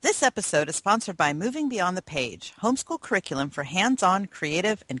This episode is sponsored by Moving Beyond the Page, homeschool curriculum for hands-on,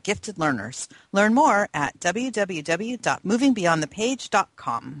 creative, and gifted learners. Learn more at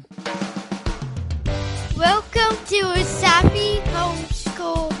www.movingbeyondthepage.com. Welcome to a Savvy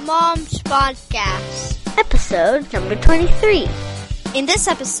Homeschool Moms Podcast, episode number 23. In this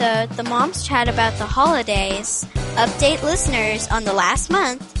episode, the moms chat about the holidays, update listeners on the last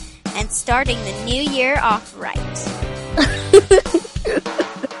month, and starting the new year off right.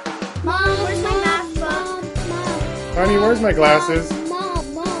 Mom, where's my math book? Honey, where's my glasses? Mom.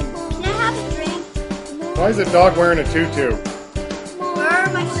 Can I have a drink? Why is a dog wearing a tutu? Where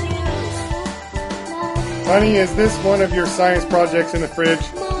are my shoes? Honey, is this one of your science projects in the fridge?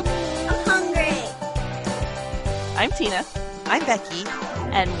 I'm hungry. I'm Tina. I'm Becky,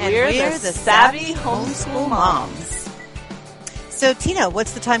 And we're the Savvy Homeschool Moms. So, Tina,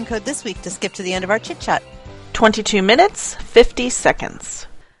 what's the time code this week to skip to the end of our chit-chat? 22 minutes, 50 seconds.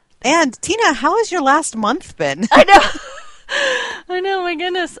 And, Tina, how has your last month been? I know. I know, my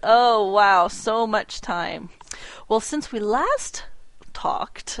goodness. Oh, wow. So much time. Well, since we last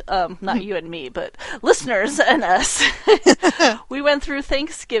talked, not you and me, but listeners and us, we went through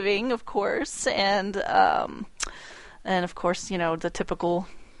Thanksgiving, of course, and of course, you know, the typical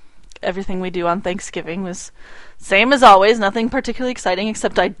everything we do on Thanksgiving was same as always, nothing particularly exciting,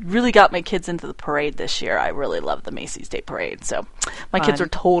 except I really got my kids into the parade this year. I really love the Macy's Day Parade, so my kids are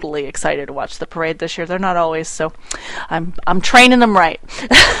totally excited to watch the parade this year. They're not always, so I'm training them right.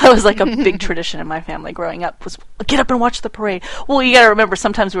 That was like a big tradition in my family growing up, was get up and watch the parade. Well, you got to remember,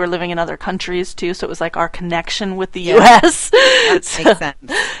 sometimes we were living in other countries too, so it was like our connection with the U.S. That makes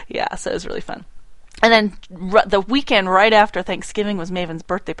sense. Yeah, so it was really fun. And then the weekend right after Thanksgiving was Maven's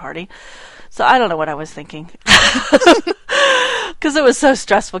birthday party. So I don't know what I was thinking. Because it was so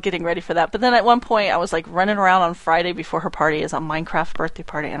stressful getting ready for that. But then at one point I was like running around on Friday before her party is a Minecraft birthday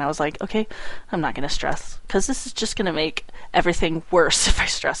party. And I was like, okay, I'm not going to stress. Because this is just going to make everything worse if I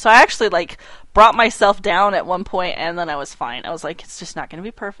stress. So I actually like brought myself down at one point and then I was fine. I was like, it's just not going to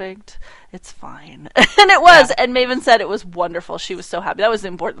be perfect. It's fine. And it was. Yeah. And Maven said it was wonderful. She was so happy. That was the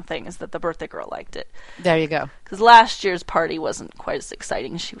important thing, is that the birthday girl liked it. There you go. Because last year's party wasn't quite as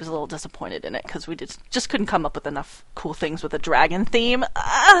exciting. She was a little disappointed in it because we just couldn't come up with enough cool things with a dragon theme.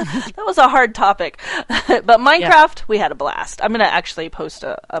 That was a hard topic. But Minecraft, we had a blast. I'm going to actually post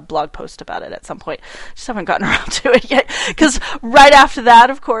a blog post about it at some point. Just haven't gotten around to it yet. Because right after that,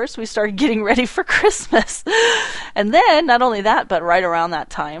 of course, we started getting ready for Christmas. And then, not only that, but right around that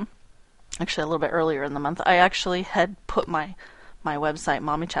time, actually a little bit earlier in the month, I actually had put my website,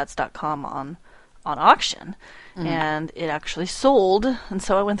 mommychats.com, on auction. And it actually sold. And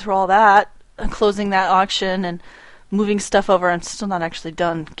so I went through all that, closing that auction and moving stuff over. I'm still not actually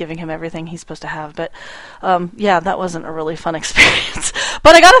done giving him everything he's supposed to have. But yeah, that wasn't a really fun experience.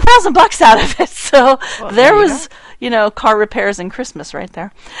 But I got $1,000 out of it. So there was, car repairs and Christmas right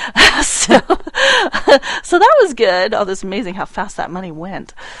there. So that was good. Oh, it's amazing how fast that money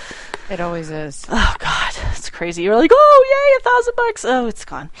went. It always is. Oh, God. It's crazy. You're like, oh, yay, $1,000. Oh, it's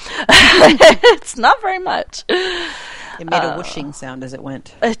gone. It's not very much. It made a whooshing sound as it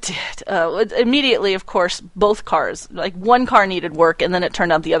went. It did. Immediately, of course, both cars, like one car needed work, and then it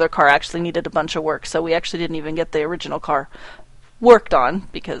turned out the other car actually needed a bunch of work. So we actually didn't even get the original car worked on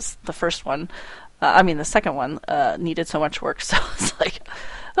because the second one needed so much work. So it's like,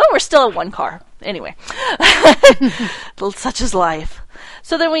 oh, we're still at one car. Anyway, such is life.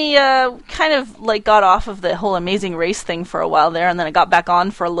 So then we kind of like got off of the whole Amazing Race thing for a while there, and then I got back on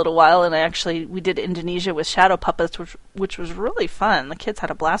for a little while, and we did Indonesia with shadow puppets, which was really fun. The kids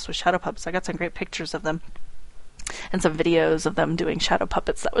had a blast with shadow puppets. I got some great pictures of them and some videos of them doing shadow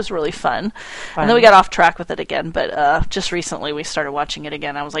puppets. That was really fun. And then we got off track with it again, but just recently we started watching it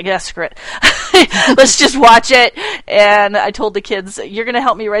again. I was like, yeah, screw it. Let's just watch it. And I told the kids, you're going to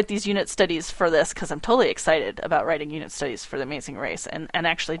help me write these unit studies for this, because I'm totally excited about writing unit studies for The Amazing Race and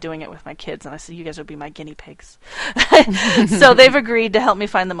actually doing it with my kids. And I said, you guys would be my guinea pigs. So they've agreed to help me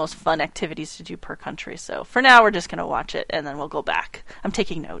find the most fun activities to do per country. So for now, we're just going to watch it, and then we'll go back. I'm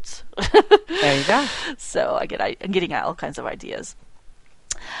taking notes. There you go. So I'm getting all kinds of ideas.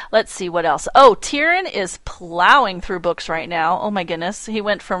 Let's see what else. Oh, Tyrion is plowing through books right now. Oh my goodness. He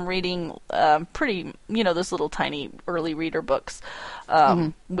went from reading pretty, those little tiny early reader books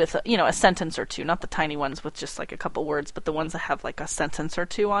with, a sentence or two, not the tiny ones with just like a couple words, but the ones that have like a sentence or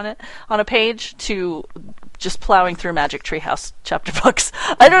two on a page, to just plowing through Magic Tree House chapter books.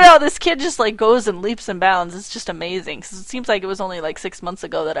 I don't know. This kid just like goes and leaps and bounds. It's just amazing. 'Cause it seems like it was only like 6 months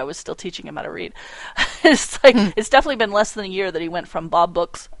ago that I was still teaching him how to read. It's definitely been less than a year that he went from Bob Book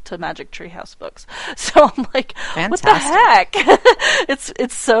books to Magic Treehouse books. So I'm like, Fantastic. what the heck?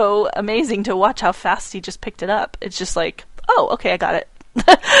 It's so amazing to watch how fast he just picked it up. It's just like, oh, okay, I got it.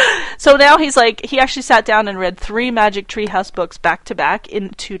 So now he's like, he actually sat down and read 3 Magic Treehouse books back to back in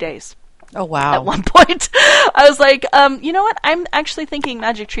 2 days. Oh, wow. At one point, I was like, you know what? I'm actually thinking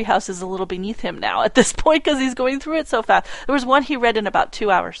Magic Treehouse is a little beneath him now at this point because he's going through it so fast. There was one he read in about 2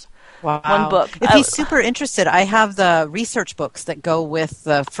 hours. Wow. One book. If he's super interested, I have the research books that go with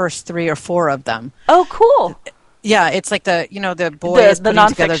the first 3 or 4 of them. Oh, cool. Yeah, it's like the boy is the putting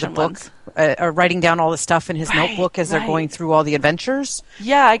together the nonfiction book, ones. Or writing down all the stuff in his notebook as they're going through all the adventures.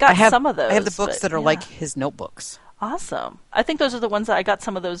 Yeah, I got some of those. I have the books that are yeah. like his notebooks. Awesome. I think those are the ones that I got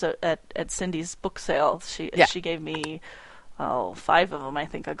some of those at Cindy's book sale. She gave me 5 of them I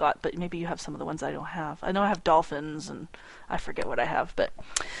think I got, but maybe you have some of the ones I don't have. I know I have dolphins and I forget what I have, but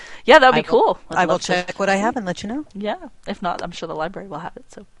yeah, that'd be cool. I will check what I have and let you know. Yeah. If not, I'm sure the library will have it,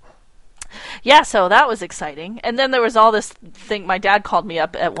 so. Yeah, so that was exciting. And then there was all this thing. My dad called me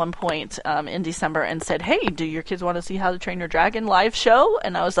up at one point in December and said, hey, do your kids want to see How to Train Your Dragon live show?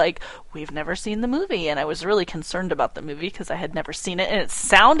 And I was like, we've never seen the movie. And I was really concerned about the movie because I had never seen it. And it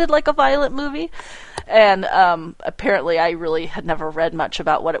sounded like a violent movie. And apparently I really had never read much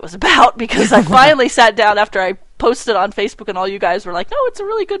about what it was about because I finally sat down after I posted on Facebook and all you guys were like, no, it's a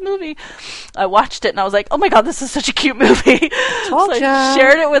really good movie. I watched it and I was like, oh my god, this is such a cute movie. So I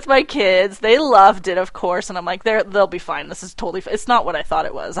shared it with my kids. They loved it, of course, and I'm like, they'll be fine. This is totally it's not what I thought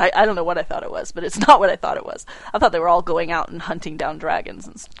it was. I don't know what I thought it was, but it's not what I thought it was. I thought they were all going out and hunting down dragons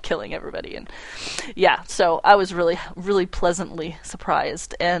and killing everybody, and yeah, so I was really, really pleasantly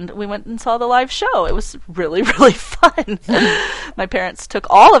surprised, and we went and saw the live show. It was really, really fun. My parents took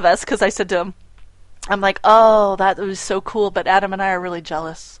all of us because I said to them, I'm like, oh, that was so cool, but Adam and I are really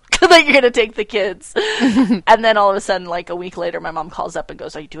jealous that you're going to take the kids. And then all of a sudden, like a week later, my mom calls up and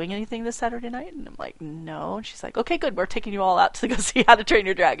goes, are you doing anything this Saturday night? And I'm like, no. And she's like, okay, good. We're taking you all out to go see How to Train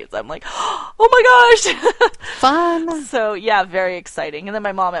Your Dragons. I'm like, oh my gosh. Fun. So, yeah, very exciting. And then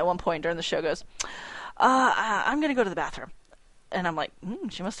my mom at one point during the show goes, I'm going to go to the bathroom. And I'm like,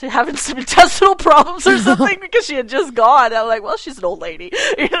 she must be having some intestinal problems or something because she had just gone. I'm like, well, she's an old lady,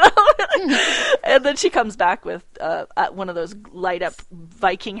 you know. And then she comes back with one of those light up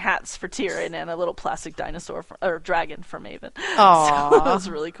Viking hats for Tyrion and a little plastic dinosaur or dragon for Maven. Aww. So that was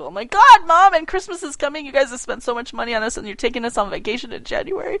really cool. I'm like, God, Mom, and Christmas is coming. You guys have spent so much money on us, and you're taking us on vacation in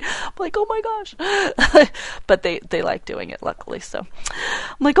January. I'm like, oh my gosh. But they like doing it, luckily. So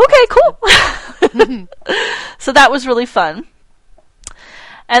I'm like, okay, cool. So that was really fun.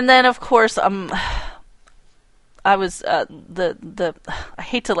 And then, of course, I was I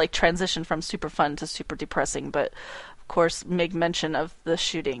hate to like transition from super fun to super depressing, but of course, make mention of the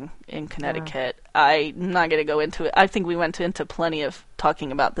shooting in Connecticut. Yeah. I'm not going to go into it. I think we went into plenty of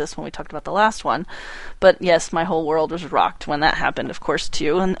talking about this when we talked about the last one. But yes, my whole world was rocked when that happened, of course,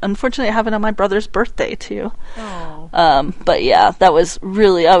 too. And unfortunately, it happened on my brother's birthday, too. Oh. But yeah, that was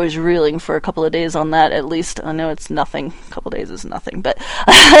really, I was reeling for a couple of days on that, at least. I know it's nothing. A couple of days is nothing. But,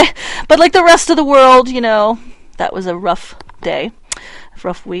 but like the rest of the world, you know, that was a rough day,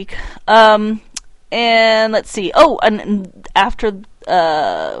 rough week. And let's see. Oh, and after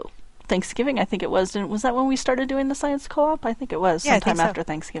Thanksgiving, I think it was. Was that when we started doing the science co-op? I think it was sometime after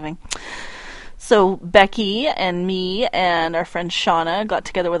Thanksgiving. So Becky and me and our friend Shauna got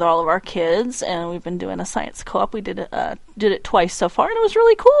together with all of our kids, and we've been doing a science co-op. We did it twice so far, and it was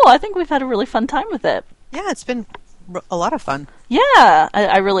really cool. I think we've had a really fun time with it. Yeah, it's been a lot of fun. Yeah,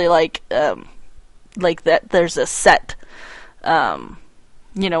 I really like that. There's a set.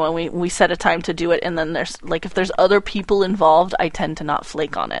 You know, when we set a time to do it, and then there's, like, if there's other people involved, I tend to not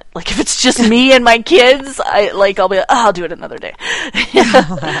flake on it. Like, if it's just me and my kids, I'll be like, I'll do it another day.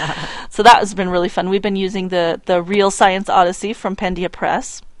 So that has been really fun. We've been using the Real Science Odyssey from Pandia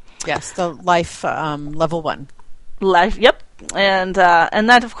Press. Yes, the Life level 1. Life, yep. And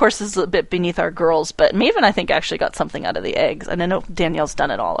that, of course, is a bit beneath our girls, but Maven, I think, actually got something out of the eggs. And I know Danielle's done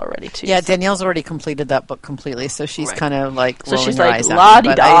it all already, too. Yeah, Danielle's already completed that book completely, so she's kind of like so rolling she's her like, eyes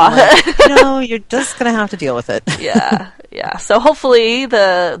la-di-da. at me. But no, you're just going to have to deal with it. Yeah. So hopefully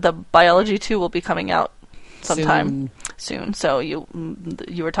the Biology 2 will be coming out sometime soon. So you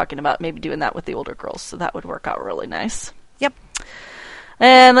were talking about maybe doing that with the older girls, so that would work out really nice. Yep.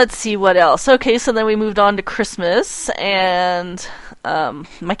 And let's see what else. Okay, so then we moved on to Christmas, and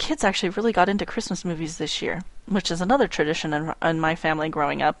my kids actually really got into Christmas movies this year, which is another tradition in my family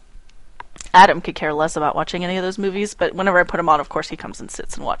growing up. Adam could care less about watching any of those movies, but whenever I put them on, of course, he comes and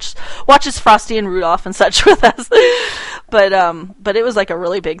sits and watches Frosty and Rudolph and such with us. But it was like a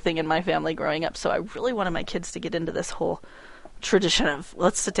really big thing in my family growing up, so I really wanted my kids to get into this whole tradition of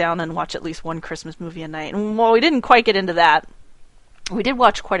let's sit down and watch at least one Christmas movie a night. And while we didn't quite get into that, we did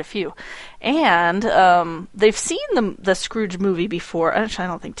watch quite a few. And they've seen the Scrooge movie before. Actually, I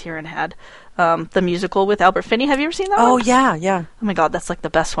don't think Tyrion had. The musical with Albert Finney. Have you ever seen that one? Oh, yeah. Oh my God, that's like the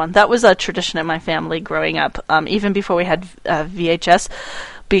best one. That was a tradition in my family growing up, even before we had VHS,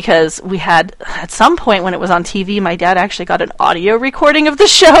 because we had, at some point when it was on TV, my dad actually got an audio recording of the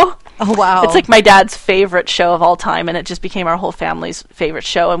show. Oh, wow. It's like my dad's favorite show of all time, and it just became our whole family's favorite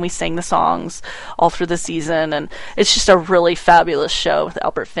show, and we sang the songs all through the season, and it's just a really fabulous show with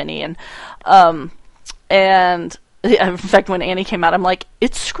Albert Finney. And in fact, when Annie came out, I'm like,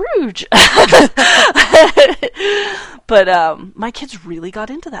 it's Scrooge. But my kids really got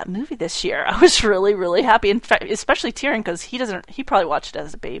into that movie this year. I was really, really happy. In fact, especially Tyrion, because he probably watched it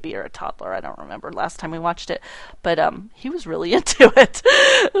as a baby or a toddler. I don't remember last time we watched it. But he was really into it.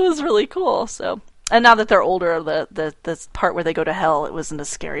 It was really cool. So, and now that they're older, the part where they go to hell, it wasn't as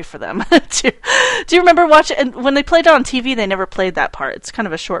scary for them. Do you remember watching? And when they played it on TV, they never played that part. It's kind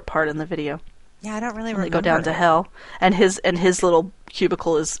of a short part in the video. Yeah, I don't really remember. They go down to hell, and his little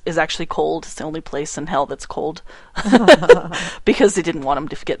cubicle is actually cold. It's the only place in hell that's cold, because they didn't want him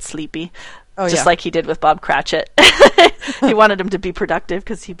to get sleepy, just like he did with Bob Cratchit. He wanted him to be productive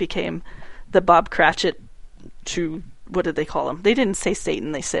because he became the Bob Cratchit to, what did they call him? They didn't say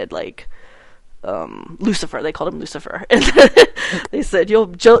Satan. They said like Lucifer. They called him Lucifer. And they said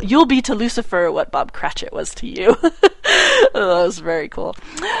you'll be to Lucifer what Bob Cratchit was to you. That was very cool.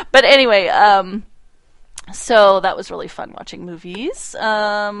 But anyway, so that was really fun watching movies.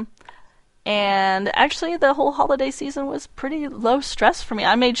 And actually, the whole holiday season was pretty low stress for me.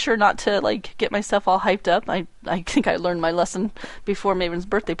 I made sure not to like get myself all hyped up. I think I learned my lesson before Maven's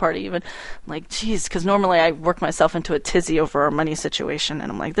birthday party even. I'm like, geez, because normally I work myself into a tizzy over our money situation,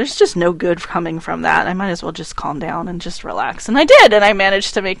 and I'm like, there's just no good coming from that. I might as well just calm down and just relax. And I did, and I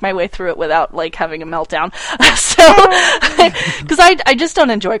managed to make my way through it without like having a meltdown. So, because I just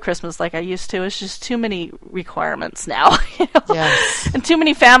don't enjoy Christmas like I used to. It's just too many requirements now, you know? Yes. And too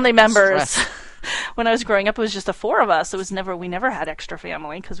many family members. Stress. When I was growing up, it was just the four of us. We never had extra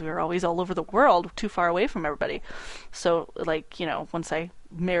family because we were always all over the world, too far away from everybody. So, like, you know, once I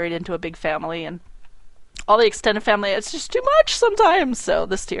married into a big family and all the extended family, it's just too much sometimes. So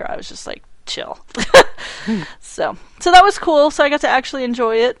this year, I was just like, chill. So that was cool. So I got to actually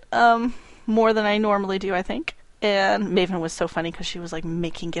enjoy it more than I normally do, I think. And Maven was so funny because she was like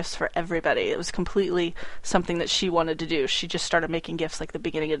making gifts for everybody. It was completely something that she wanted to do. She just started making gifts like the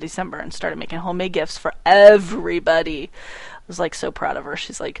beginning of December and started making homemade gifts for everybody. I was like so proud of her.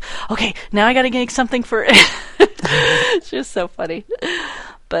 She's like, okay, now I got to make something for She was so funny.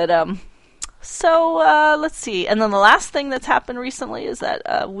 But so let's see. And then the last thing that's happened recently is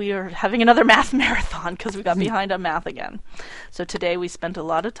that we are having another math marathon because we got behind on math again. So today we spent a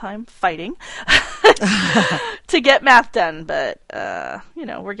lot of time fighting to get math done, but you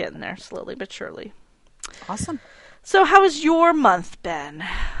know, we're getting there slowly but surely. Awesome. So how has your month been?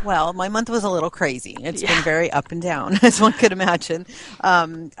 Well, my month was a little crazy. It's been very up and down, as one could imagine.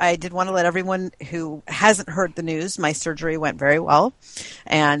 I did want to let everyone who hasn't heard the news, my surgery went very well,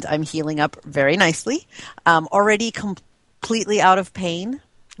 and I'm healing up very nicely. Already completely out of pain,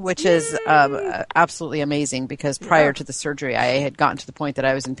 which is absolutely amazing because prior to the surgery, I had gotten to the point that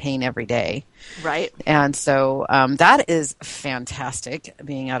I was in pain every day. Right. And so that is fantastic,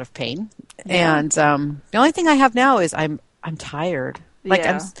 being out of pain. Yeah. And the only thing I have now is I'm tired. Like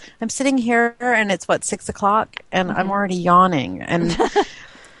I'm sitting here and it's 6:00 and I'm already yawning and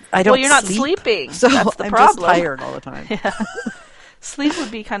I don't. Well, you're not sleeping. So that's the I'm problem. just tired all the time. Yeah. Sleep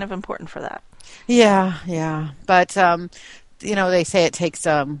would be kind of important for that. Yeah. But you know, they say it takes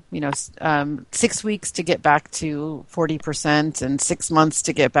 6 weeks to get back to 40% and 6 months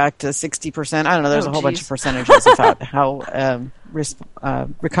to get back to 60%. I don't know. There's a whole bunch of percentages about how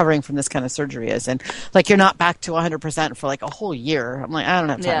recovering from this kind of surgery is, and like you're not back to 100% for like a whole year. I'm like, I don't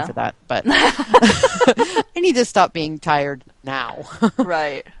have time for that, but I need to stop being tired now.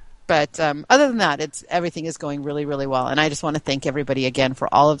 Right. But other than that, everything is going really, really well. And I just want to thank everybody again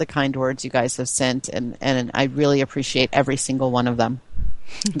for all of the kind words you guys have sent. And I really appreciate every single one of them.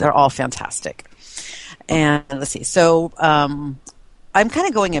 They're all fantastic. And let's see. So I'm kind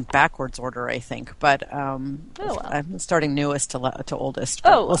of going in backwards order, I think. But I'm starting newest to oldest.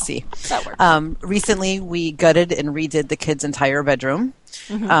 But we'll see. That works. Recently, we gutted and redid the kids' entire bedroom.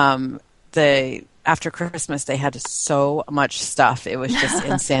 Mm-hmm. After Christmas, they had so much stuff. It was just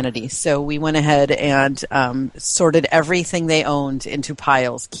insanity. So we went ahead and sorted everything they owned into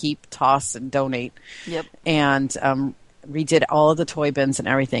piles, keep, toss, and donate. Yep. And redid all of the toy bins and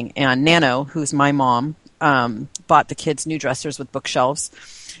everything. And Nano, who's my mom, bought the kids new dressers with bookshelves.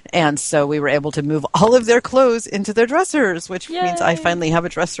 And so we were able to move all of their clothes into their dressers, which means I finally have a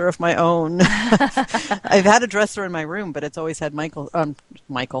dresser of my own. I've had a dresser in my room, but it's always had Michael,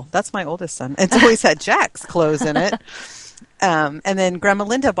 that's my oldest son. It's always had Jack's clothes in it. And then Grandma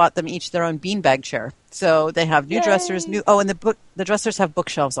Linda bought them each their own beanbag chair. So they have new dressers, and the dressers have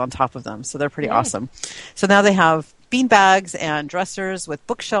bookshelves on top of them. So they're pretty awesome. So now they have beanbags and dressers with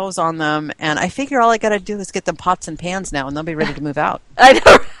bookshelves on them. And I figure all I got to do is get them pots and pans now, and they'll be ready to move out. I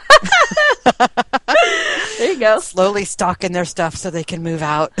know. There you go. Slowly stocking their stuff so they can move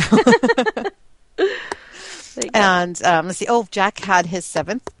out. And let's see. Oh, Jack had his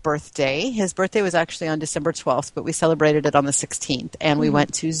 7th birthday. His birthday was actually on December 12th, but we celebrated it on the 16th. And we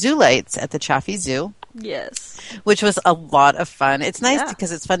went to Zoo Lights at the Chaffee Zoo. Yes. Which was a lot of fun. It's nice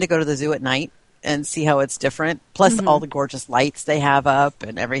because it's fun to go to the zoo at night and see how it's different. Plus all the gorgeous lights they have up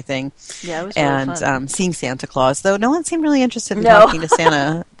and everything. Yeah, it was really fun. Seeing Santa Claus, though no one seemed really interested in talking to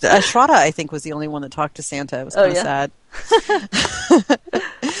Santa. Shraddha, I think, was the only one that talked to Santa. It was kind of sad.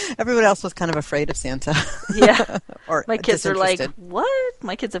 Everyone else was kind of afraid of Santa. Yeah. Or my kids are like, what?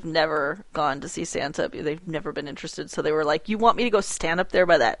 My kids have never gone to see Santa. They've never been interested. So they were like, you want me to go stand up there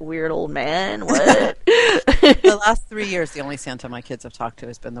by that weird old man? What? The last 3 years, the only Santa my kids have talked to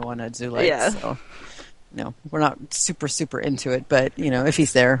has been the one at Zoo Lights. Yeah. So, no, we're not super into it. But, if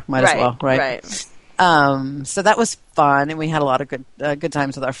he's there, might as well, right? So that was fun. And we had a lot of good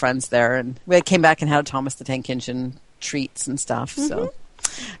times with our friends there. And we came back and had Thomas the Tank Engine treats and stuff. So.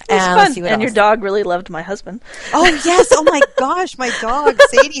 It was fun. And your dog really loved my husband. Oh, yes. Oh, my gosh. My dog,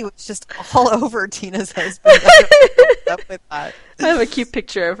 Sadie, was just all over Tina's husband. Up with that. I have a cute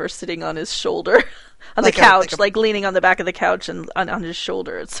picture of her sitting on his shoulder on the couch, like leaning on the back of the couch and on his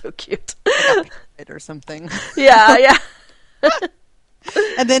shoulder. It's so cute. Or something. Yeah.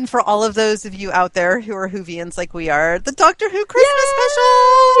 And then for all of those of you out there who are Whovians like we are, the Doctor Who Christmas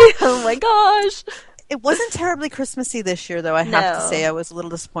special! Oh, my gosh. It wasn't terribly Christmassy this year, though, I have to say. I was a little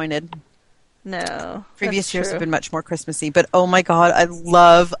disappointed. No. Previous years have been much more Christmassy, but oh my God, I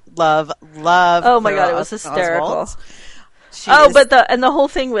love Oh my God, it was hysterical. The whole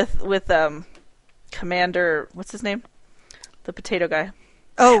thing with Commander, what's his name? The potato guy.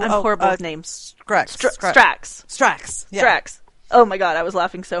 I'm horrible with names. Strax. Yeah. Strax. Oh my God, I was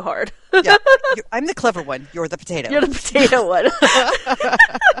laughing so hard. Yeah. I'm the clever one. You're the potato. You're the potato one.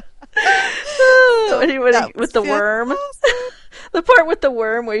 With the worm. The part with the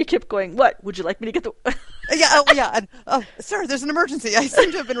worm where you kept going, what? Would you like me to get the... Sir, there's an emergency. I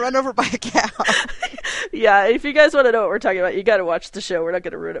seem to have been run over by a cow. Yeah, if you guys want to know what we're talking about, you got to watch the show. We're not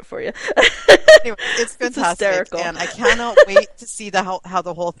going to ruin it for you. Anyway, it's fantastic. It's hysterical. And I cannot wait to see how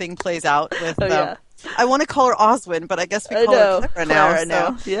the whole thing plays out with... I want to call her Oswin, but I guess we call her Clara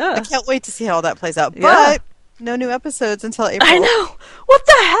now. Yeah. I can't wait to see how that plays out. Yeah. But no new episodes until April. I know. What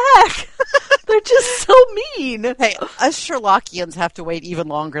the heck? They're just so mean. Hey, us Sherlockians have to wait even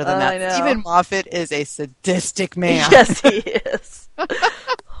longer than that. I know. Stephen Moffat is a sadistic man. Yes, he is.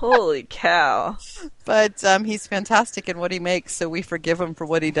 Holy cow. But he's fantastic in what he makes, so we forgive him for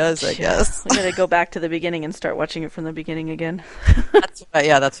what he does, I guess. We gotta go back to the beginning and start watching it from the beginning again.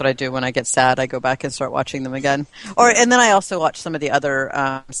 That's what I do when I get sad. I go back and start watching them again. And then I also watch some of the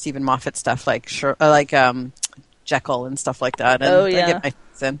other Stephen Moffat stuff, like Jekyll and stuff like that. And I get my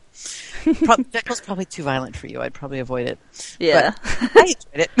fix in. Jekyll's probably too violent for you. I'd probably avoid it. Yeah. But I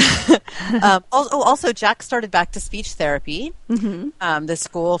enjoyed it. Also, Jack started back to speech therapy. Mm-hmm. The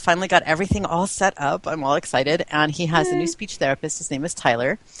school finally got everything all set up. I'm all excited. And he has a new speech therapist. His name is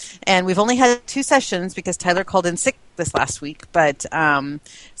Tyler. And we've only had 2 sessions because Tyler called in sick this last week. But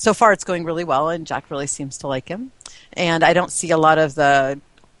so far it's going really well, and Jack really seems to like him. And I don't see a lot of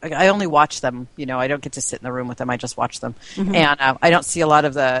I only watch them, I don't get to sit in the room with them. I just watch them. Mm-hmm. And I don't see a lot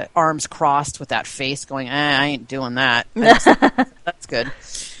of the arms crossed with that face going, I ain't doing that. That's good.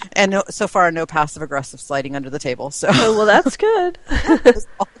 And so far, no passive-aggressive sliding under the table. So, well, that's good. Those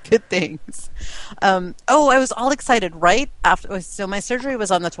all good things. I was all excited right after. So my surgery was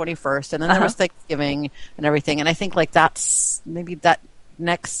on the 21st, and then there was Thanksgiving and everything. And I think that's maybe that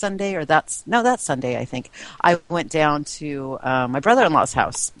next Sunday, or that's Sunday, I think. I went down to my brother-in-law's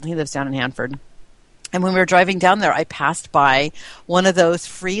house. He lives down in Hanford. And when we were driving down there, I passed by one of those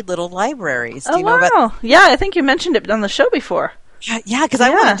free little libraries. Do you know about? Yeah, I think you mentioned it on the show before. Yeah, because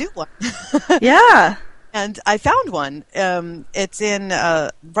I want to do one. Yeah. And I found one. It's in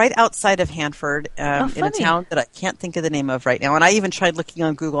right outside of Hanford, in a town that I can't think of the name of right now. And I even tried looking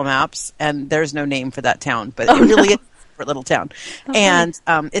on Google Maps, and there's no name for that town. But it really is favorite little town. And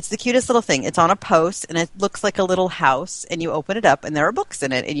it's the cutest little thing. It's on a post, and it looks like a little house, and you open it up, and there are books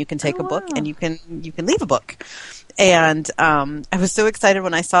in it, and you can take a book, and you can leave a book. And I was so excited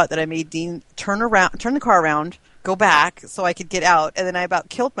when I saw it that I made Dean turn the car around, go back so I could get out, and then I about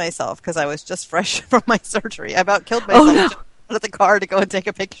killed myself because I was just fresh from my surgery. I about killed myself out of the car to go and take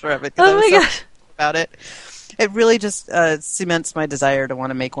a picture of it. Oh my gosh! About it. It really just cements my desire to want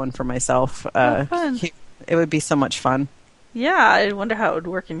to make one for myself. Fun. It would be so much fun. Yeah, I wonder how it would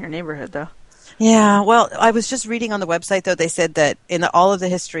work in your neighborhood, though. Yeah, well, I was just reading on the website, though, they said that in all of the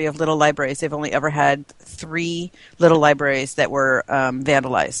history of little libraries, they've only ever had 3 little libraries that were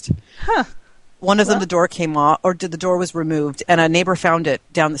vandalized. Huh. One of them, the door came off, or the door was removed, and a neighbor found it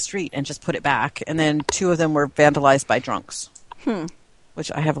down the street and just put it back. And then 2 of them were vandalized by drunks.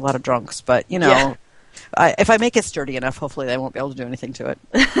 Which I have a lot of drunks, but, if I make it sturdy enough, hopefully they won't be able to do anything to it.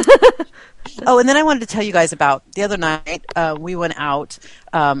 Oh, and then I wanted to tell you guys about the other night. We went out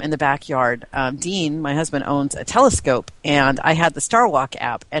in the backyard. Dean, my husband, owns a telescope, and I had the Starwalk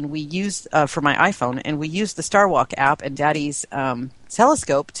app, and we used for my iPhone, and we used the Starwalk app and Daddy's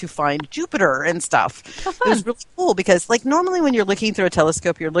telescope to find Jupiter and stuff. It was really cool because, like, normally when you're looking through a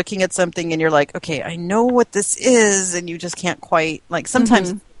telescope, you're looking at something and you're like, okay, I know what this is, and you just can't quite, like,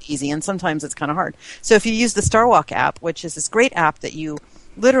 sometimes it's easy and sometimes it's kind of hard. So if you use the Starwalk app, which is this great app that you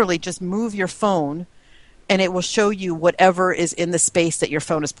literally just move your phone and it will show you whatever is in the space that your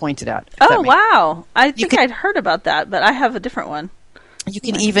phone is pointed at. Oh, wow. I think I'd heard about that, but I have a different one. You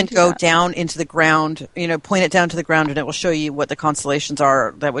can even go down into the ground, point it down to the ground, and it will show you what the constellations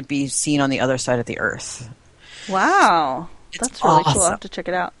are that would be seen on the other side of the Earth. Wow. That's really cool. I'll have to check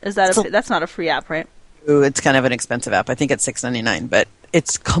it out. Is that that's not a free app, right? Ooh, it's kind of an expensive app. I think it's $6.99, but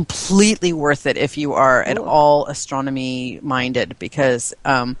it's completely worth it if you are at all astronomy minded, because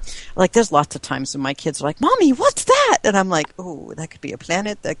there's lots of times when my kids are like, "Mommy, what's that?" And I'm like, "Oh, that could be a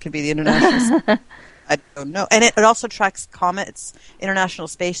planet. That could be the International." I don't know. And it also tracks comets, International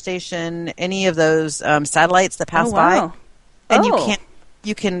Space Station, any of those satellites that pass by. And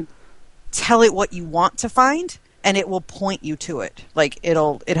you can tell it what you want to find, and it will point you to it. Like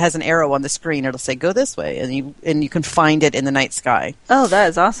it has an arrow on the screen. It'll say, "Go this way," and you can find it in the night sky. Oh, that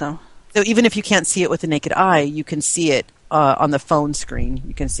is awesome. So even if you can't see it with the naked eye, you can see it on the phone screen.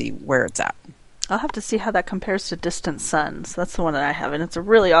 You can see where it's at. I'll have to see how that compares to Distant Suns. That's the one that I have, and it's a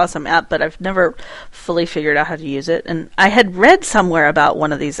really awesome app, but I've never fully figured out how to use it. And I had read somewhere about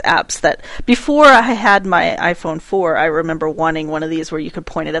one of these apps that before I had my iPhone 4, I remember wanting one of these where you could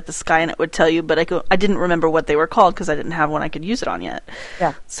point it at the sky and it would tell you, but I didn't remember what they were called because I didn't have one I could use it on yet.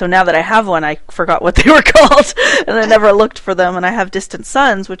 Yeah. So now that I have one, I forgot what they were called, and I never looked for them, and I have Distant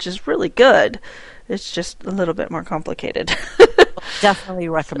Suns, which is really good. It's just a little bit more complicated. Definitely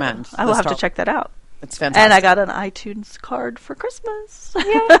recommend. I will have to check that out. It's fantastic. And I got an iTunes card for Christmas.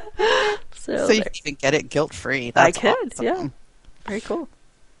 Yeah. so you can even get it guilt-free. I could, awesome. Yeah. Very cool.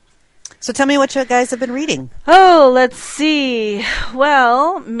 So tell me what you guys have been reading. Oh, let's see.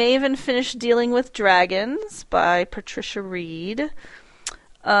 Well, Maven finished Dealing with Dragons by Patricia Reed.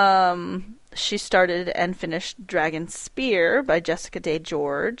 She started and finished Dragon Spear by Jessica Day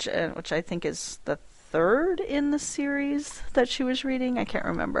George, which I think is the 3rd in the series that she was reading. I can't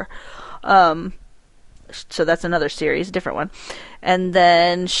remember. So that's another series, different one. And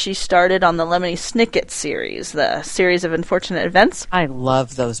then she started on the Lemony Snicket series, the series of unfortunate events. I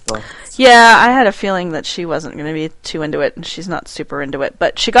love those books. Yeah, I had a feeling that she wasn't going to be too into it, and she's not super into it.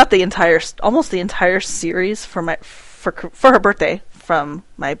 But she got almost the entire series for her birthday from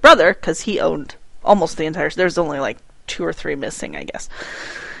my brother, because he owned almost the entire. There's only like 2 or 3 missing, I guess.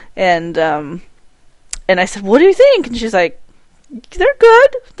 And I said, "What do you think?" And she's like, "They're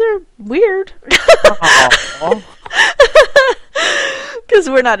good. They're weird." Because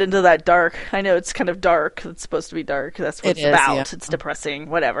we're not into that dark. I know it's kind of dark. It's supposed to be dark. That's what it's about. Yeah. It's depressing,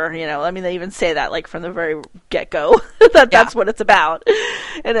 whatever. I mean, they even say that like from the very get-go. That's what it's about.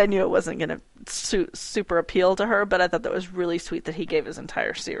 And I knew it wasn't going to super appeal to her, but I thought that was really sweet that he gave his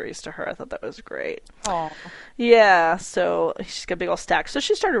entire series to her. I thought that was great. Aww. Yeah, so she's got a big old stack. So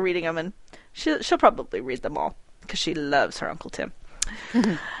she started reading them, and she'll probably read them all, because she loves her Uncle Tim.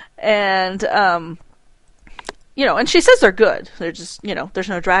 And, and she says they're good. They're just, there's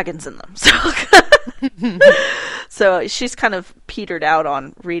no dragons in them. So she's kind of petered out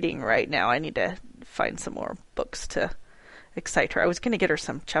on reading right now. I need to find some more books to excite her. I was going to get her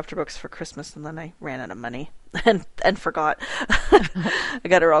some chapter books for Christmas, and then I ran out of money and forgot. I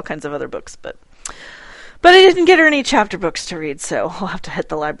got her all kinds of other books, but I didn't get her any chapter books to read, so I'll have to hit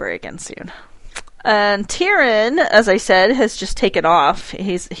the library again soon. And Tyrion, as I said, has just taken off.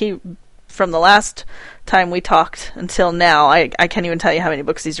 He from the last time we talked until now, I can't even tell you how many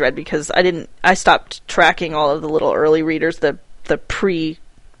books he's read because I stopped tracking all of the little early readers, the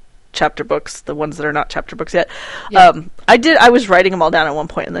pre-chapter books, the ones that are not chapter books yet. Yeah. I was writing them all down at one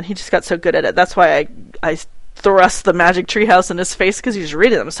point, and then he just got so good at it. That's why I thrust the Magic Treehouse in his face because he was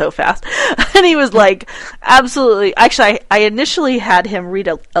reading them so fast. And he was like, absolutely. Actually, I initially had him read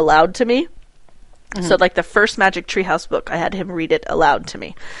aloud to me. Mm-hmm. So like the first Magic Treehouse book, I had him read it aloud to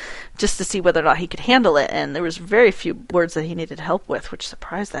me just to see whether or not he could handle it. And there was very few words that he needed help with, which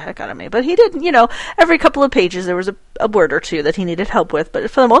surprised the heck out of me. But he did, every couple of pages there was a word or two that he needed help with.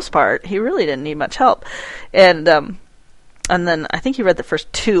 But for the most part, he really didn't need much help. And then I think he read the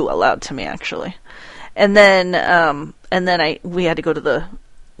first 2 aloud to me, actually. And then we had to go to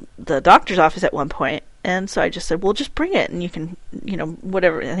the doctor's office at one point, and so I just said, well, just bring it, and you can,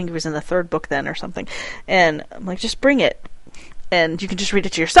 whatever, I think it was in the 3rd book then or something, and I'm like, just bring it, and you can just read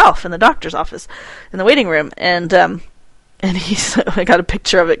it to yourself in the doctor's office, in the waiting room, and I got a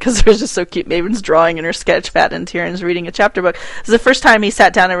picture of it, because it was just so cute, Maven's drawing in her sketch pad, and Tyrion's reading a chapter book. It was the first time he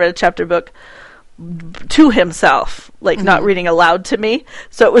sat down and read a chapter book to himself, like, not reading aloud to me,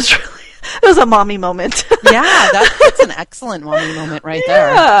 so it was really... It was a mommy moment. Yeah, that's an excellent mommy moment right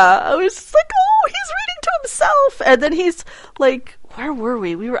there. Yeah, I was just like, oh, he's reading to himself. And then he's like, where were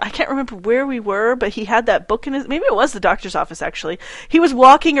we? I can't remember where we were, but he had that book in his, maybe it was the doctor's office actually. He was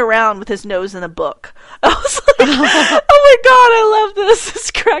walking around with his nose in a book. I was like, oh my God, I love this.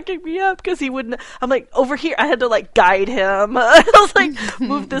 It's cracking me up because he wouldn't, I'm like, over here, I had to like guide him. I was like,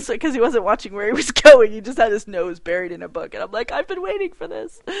 move this way because he wasn't watching where he was going. He just had his nose buried in a book. And I'm like, I've been waiting for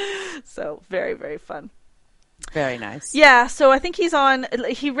this. So very, very fun. Very nice. Yeah, so I think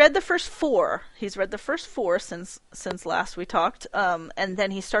he read the first 4. He's read the first 4 since last we talked. And then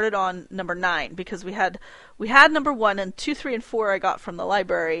he started on number 9 because we had number 1 and 2, 3, and 4 I got from the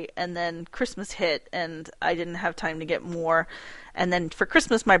library, and then Christmas hit and I didn't have time to get more. And then for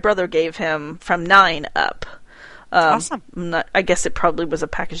Christmas my brother gave him from 9 up. Awesome. I guess it probably was a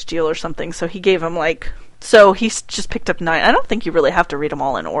package deal or something, so he gave him so he's just picked up 9. I don't think you really have to read them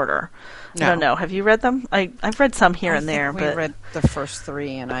all in order. No. I don't know. Have you read them? I've read some here and there. We read the first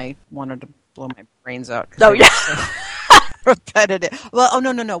 3, and I wanted to blow my brains out. Oh, yeah. So repetitive. Well,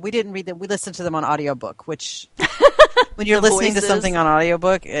 no. We didn't read them. We listened to them on audiobook, which when you're listening to something on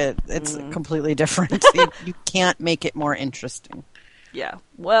audiobook, it's completely different. You can't make it more interesting. Yeah.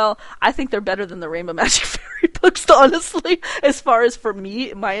 Well, I think they're better than the Rainbow Magic Fairy books, honestly. As far as for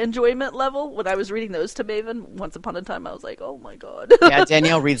me, my enjoyment level, when I was reading those to Maven, once upon a time, I was like, oh my God. Yeah,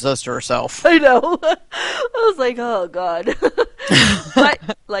 Danielle reads those to herself. I know. I was like, oh God.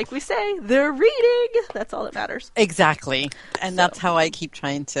 But, like we say, they're reading. That's all that matters. Exactly. And that's how I keep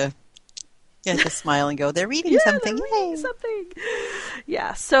trying to get to smile and go, they're reading something. They're reading something.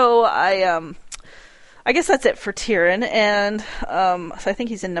 Yeah, so I guess that's it for Tyrion, and so I think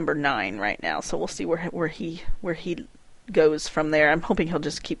he's in number 9 right now. So we'll see where he goes from there. I'm hoping he'll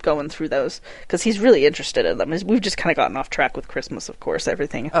just keep going through those because he's really interested in them. We've just kind of gotten off track with Christmas, of course.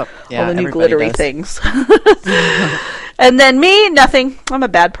 Everything, all the new glittery things. And then me, nothing. I'm a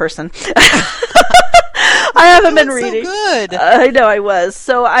bad person. I haven't been reading. So good. I know I was.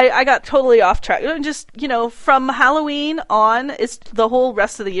 So I got totally off track. Just, from Halloween on, it's the whole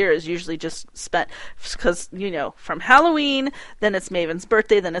rest of the year is usually just spent because, from Halloween, then it's Maven's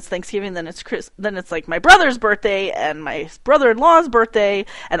birthday, then it's Thanksgiving, then it's like my brother's birthday and my brother-in-law's birthday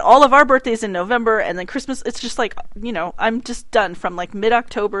and all of our birthdays in November, and then Christmas. It's just like, I'm just done from like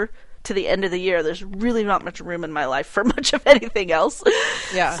mid-October to the end of the year. There's really not much room in my life for much of anything else.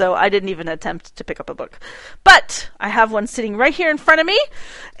 Yeah. So I didn't even attempt to pick up a book. But I have one sitting right here in front of me.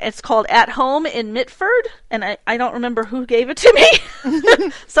 It's called At Home in Mitford, and I don't remember who gave it to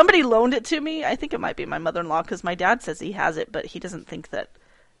me. Somebody loaned it to me. I think it might be my mother-in-law because my dad says he has it, but he doesn't think that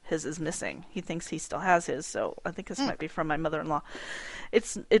his is missing. He thinks he still has his, so I think this might be from my mother-in-law.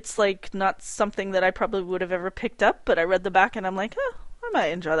 It's like not something that I probably would have ever picked up, but I read the back and I'm like, I might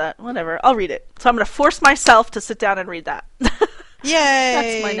enjoy that. Whatever. I'll read it. So I'm going to force myself to sit down and read that. Yay!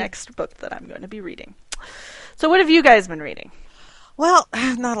 That's my next book that I'm going to be reading. So what have you guys been reading? Well,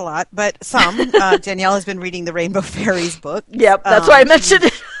 not a lot, but some. Danielle has been reading the Rainbow Fairies book. Yep, that's why I mentioned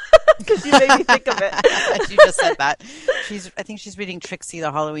it. Because you made me think of it. She just said that. I think she's reading Trixie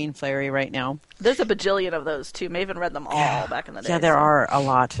the Halloween Fairy right now. There's a bajillion of those, too. Maven read them all back in the day. Yeah, there are a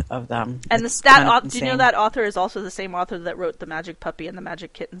lot of them. And do you know that author is also the same author that wrote the Magic Puppy and the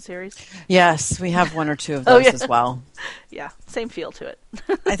Magic Kitten series? Yes, we have 1 or 2 of those as well. Yeah, same feel to it.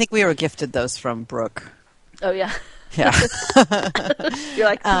 I think we were gifted those from Brooke. Oh, yeah. Yeah. You're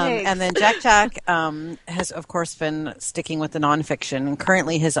like, thanks. And then Jack has, of course, been sticking with the nonfiction. And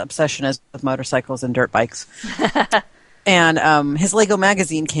currently his obsession is with motorcycles and dirt bikes. And his Lego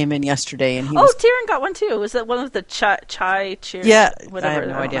magazine came in yesterday. And Tyrion got one too. Was that one of the chai cheers? Yeah, whatever. I have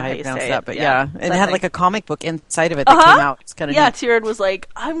no idea how you pronounce that, but It had like a comic book inside of it that came out. It's kind of neat. Tyrion was like,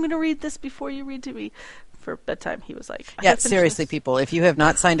 I'm going to read this before you read to me. For bedtime, he was like, yeah, seriously, people, if you have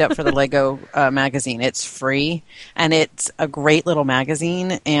not signed up for the Lego magazine, it's free, and it's a great little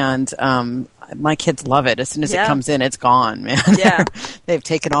magazine, and my kids love it. As soon as it comes in, it's gone, man. Yeah. They've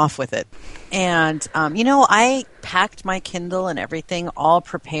taken off with it. And, I packed my Kindle and everything all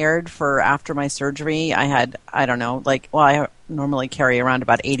prepared for after my surgery. I had, I normally carry around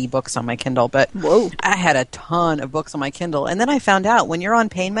about 80 books on my Kindle, but I had a ton of books on my Kindle. And then I found out when you're on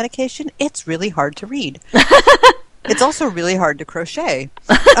pain medication, it's really hard to read. It's also really hard to crochet.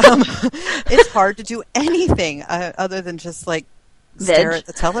 It's hard to do anything other than just stare at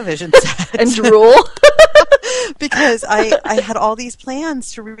the television set. And drool. Because I had all these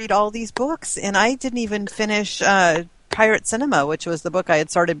plans to read all these books, and I didn't even finish Pirate Cinema, which was the book I had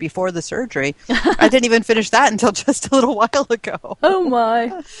started before the surgery. I didn't even finish that until just a little while ago. Oh,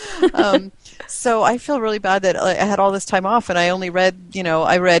 my. So I feel really bad that I had all this time off, and I only read,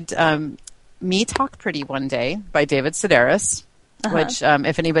 I read Me Talk Pretty One Day by David Sedaris. Which,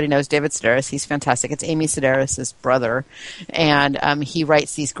 if anybody knows David Sedaris, he's fantastic. It's Amy Sedaris' brother, and he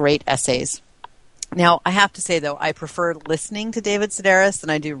writes these great essays. Now, I have to say, though, I prefer listening to David Sedaris than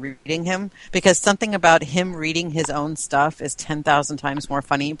I do reading him, because something about him reading his own stuff is 10,000 times more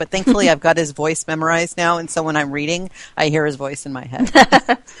funny. But thankfully, I've got his voice memorized now, and so when I'm reading, I hear his voice in my head.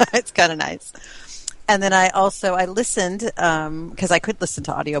 It's kind of nice. And then I listened, because I could listen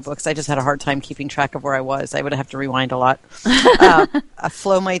to audiobooks. I just had a hard time keeping track of where I was. I would have to rewind a lot.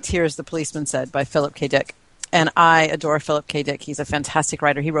 Flow My Tears, the Policeman Said, by Philip K. Dick. And I adore Philip K. Dick. He's a fantastic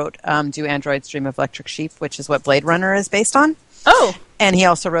writer. He wrote Do Androids Dream of Electric Sheep, which is what Blade Runner is based on. Oh. And he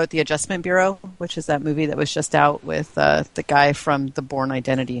also wrote The Adjustment Bureau, which is that movie that was just out with the guy from The Bourne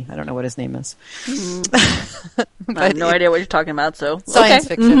Identity. I don't know what his name is. Mm-hmm. I have no idea what you're talking about, so. Science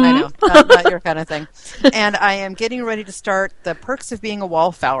fiction, I know. Not your kind of thing. And I am getting ready to start The Perks of Being a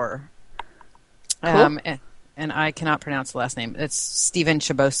Wallflower. Cool. And I cannot pronounce the last name. It's Stephen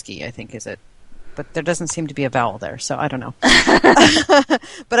Chbosky, I think, is it? But there doesn't seem to be a vowel there, so I don't know.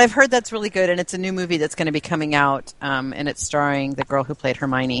 But I've heard that's really good, and it's a new movie that's going to be coming out, and it's starring the girl who played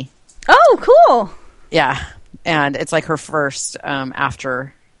Hermione. Oh, cool. Yeah, and it's like her first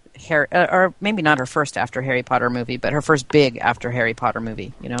after Harry, or maybe not her first after Harry Potter movie, but her first big after Harry Potter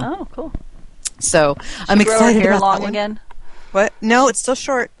movie, Oh, cool. So I'm excited grow her hair about long that one. again? What? No, it's still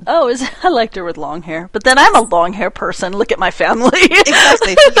short. Oh, I liked her with long hair. But then I'm a long hair person. Look at my family.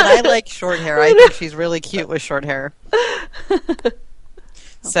 Exactly. See, I like short hair. I think she's really cute with short hair.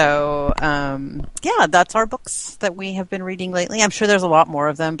 So, yeah, that's our books that we have been reading lately. I'm sure there's a lot more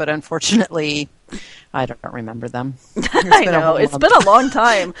of them, but unfortunately, I don't remember them. I know. It's been a long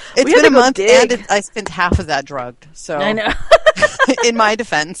time. It's been a month, and I spent half of that drugged. So I know. In my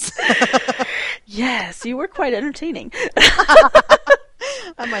defense. Yes, you were quite entertaining.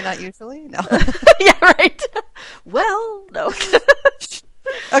 Am I not usually? No. Yeah, right. Well, no.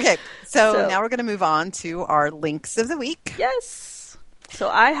 Okay, so now we're going to move on to our links of the week. Yes. So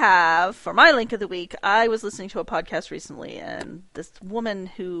I have, for my link of the week, I was listening to a podcast recently, and this woman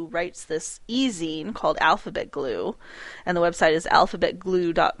who writes this e-zine called Alphabet Glue, and the website is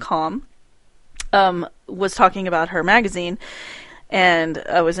alphabetglue.com, was talking about her magazine. And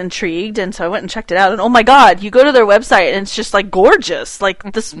I was intrigued, and so I went and checked it out. And oh my God, you go to their website, and it's just like gorgeous.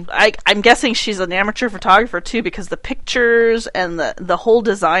 Like this, I'm guessing she's an amateur photographer too, because the pictures and the whole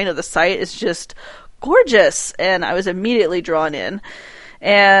design of the site is just gorgeous. And I was immediately drawn in.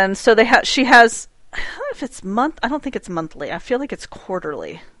 And so she has, I don't know if it's I don't think it's monthly. I feel like it's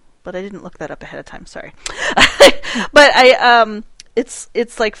quarterly, but I didn't look that up ahead of time. Sorry, but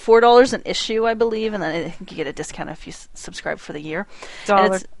It's like $4 an issue, I believe, and then I think you get a discount if you subscribe for the year.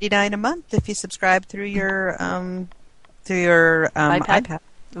 $1.59 a month if you subscribe through your iPad.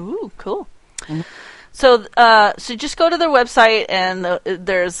 Ooh, cool. Mm-hmm. So just go to their website, and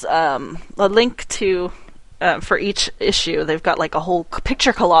there's a link to for each issue. They've got like a whole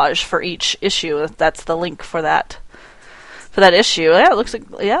picture collage for each issue. That's the link for that issue. Yeah, it looks like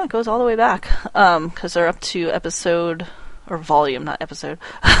it goes all the way back because they're up to episode. Or volume, not episode.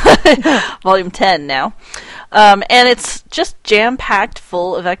 Volume 10 now. And it's just jam-packed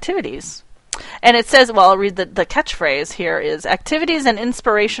full of activities. And it says, well, I'll read the catchphrase here is, activities and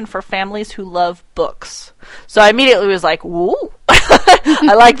inspiration for families who love books. So I immediately was like, woo,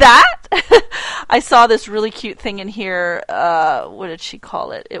 I like that. I saw this really cute thing in here. What did she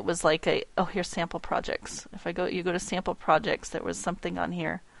call it? It was like here's sample projects. If you go to sample projects, there was something on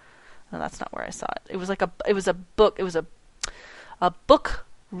here. No, that's not where I saw it. It was like a book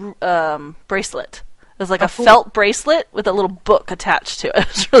bracelet. It was like a felt bracelet with a little book attached to it. It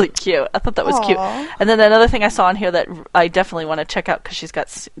was really cute. I thought that was cute. And then another thing I saw in here that I definitely want to check out because she's got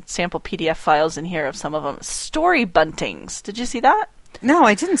sample PDF files in here of some of them. Story buntings. Did you see that? No,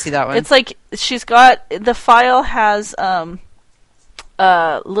 I didn't see that one. It's like she's got the file has little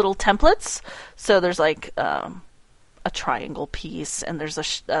templates. So there's like a triangle piece, and there's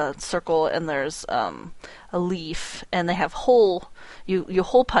a circle, and there's a leaf, and they have you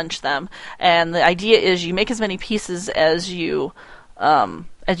hole punch them, and the idea is you make as many pieces as you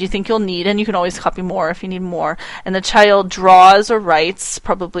think you'll need, and you can always copy more if you need more. And the child draws or writes.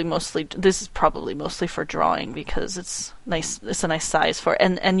 This is probably mostly for drawing because it's nice. It's a nice size for it.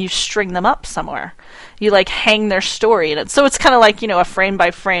 And you string them up somewhere. You like hang their story in it, so it's kind of like a frame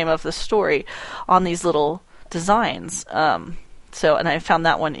by frame of the story on these little designs. And I found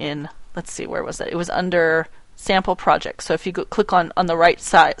that one in. Let's see, where was it? It was under sample projects. So if you click on the right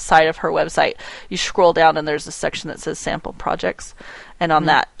side of her website, you scroll down and there's a section that says sample projects, and on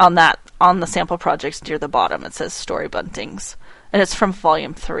the sample projects near the bottom it says story buntings, and it's from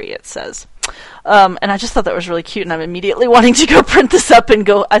volume 3. It says, and I just thought that was really cute, and I'm immediately wanting to go print this up and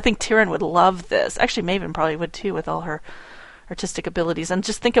go. I think Tyrion would love this. Actually, Maven probably would too, with all her artistic abilities. And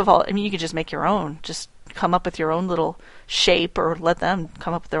just think of you could just make your own. Just come up with your own little shape, or let them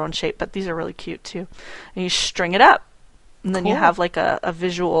come up with their own shape. But these are really cute too. And you string it up, and then you have like a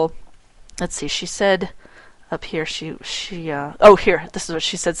visual. Let's see. She said up here. Here. This is what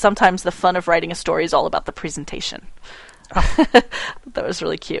she said. Sometimes the fun of writing a story is all about the presentation. Oh. That was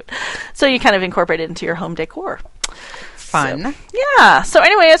really cute. So you kind of incorporate it into your home decor. Fun. So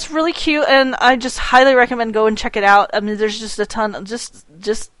anyway, it's really cute, and I just highly recommend go and check it out. I mean, there's just a ton. Just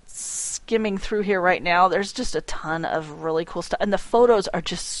skimming through here right now, there's just a ton of really cool stuff, and the photos are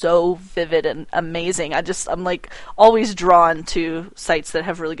just so vivid and amazing. I'm like always drawn to sites that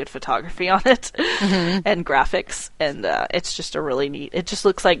have really good photography on it, and graphics, and it's just a really neat. It just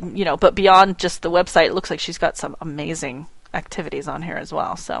looks like but beyond just the website, it looks like she's got some amazing activities on here as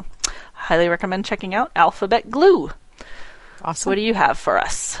well. So, highly recommend checking out Alphabet Glue. Awesome. What do you have for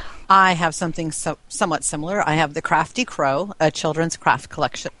us? I have something somewhat similar. I have the Crafty Crow, a children's craft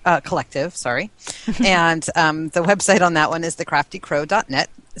collective. Sorry, and the website on that one is thecraftycrow.net.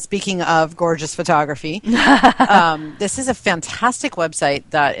 Speaking of gorgeous photography, this is a fantastic website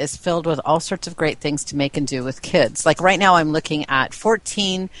that is filled with all sorts of great things to make and do with kids. Like right now, I'm looking at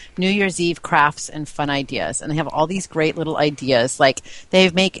 14 New Year's Eve crafts and fun ideas, and they have all these great little ideas. Like they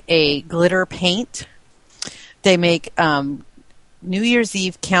make a glitter paint. They make New Year's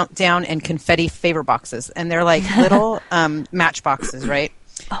Eve countdown and confetti favor boxes, and they're like little match boxes, right?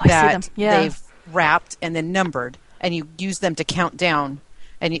 Oh, I see them. Yeah. They've wrapped and then numbered, and you use them to count down,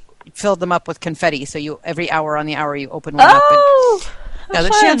 and you fill them up with confetti. So every hour on the hour you open one up. Now the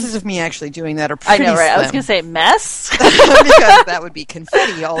chances of me actually doing that are pretty I know, right? slim. I was going to say mess because that would be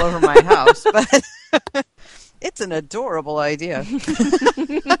confetti all over my house, but. It's an adorable idea. Do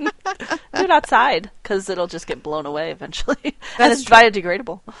it outside, because it'll just get blown away eventually. And it's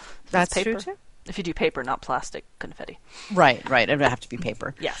biodegradable. That's paper. true, too. If you do paper, not plastic confetti. Right. It would have to be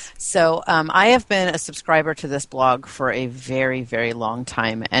paper. Yes. So I have been a subscriber to this blog for a very, very long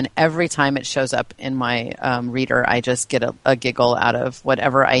time. And every time it shows up in my reader, I just get a giggle out of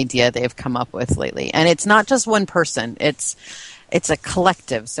whatever idea they've come up with lately. And it's not just one person. It's a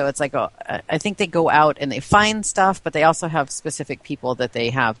collective, so it's like I think they go out and they find stuff, but they also have specific people that they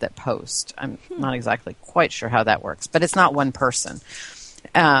have that post. I'm not exactly quite sure how that works, but it's not one person.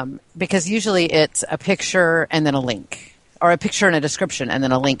 Because usually it's a picture and then a link, or a picture and a description and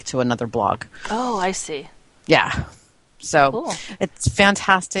then a link to another blog. Oh, I see. Yeah. So cool. It's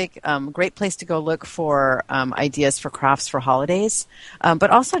fantastic. Great place to go look for ideas for crafts for holidays, but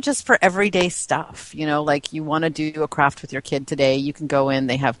also just for everyday stuff. Like you want to do a craft with your kid today, you can go in.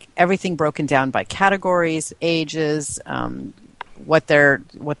 They have everything broken down by categories, ages, what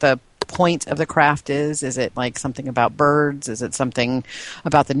the point of the craft is. Is it like something about birds? Is it something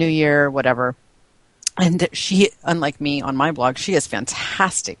about the new year? Whatever. And she, unlike me on my blog, she is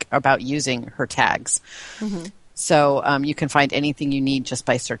fantastic about using her tags. Mm-hmm. So you can find anything you need just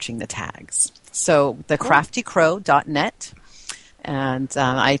by searching the tags. So thecraftycrow.net, and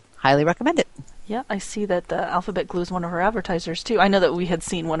I highly recommend it. Yeah, I see that Alphabet Glue is one of her advertisers, too. I know that we had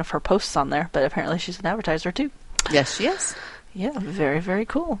seen one of her posts on there, but apparently she's an advertiser, too. Yes, she is. Yeah, very, very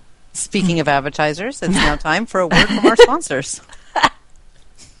cool. Speaking of advertisers, it's now time for a word from our sponsors.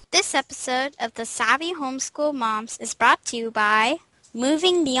 This episode of the Savvy Homeschool Moms is brought to you by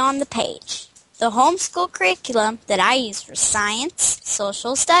Moving Beyond the Page, the homeschool curriculum that I use for science,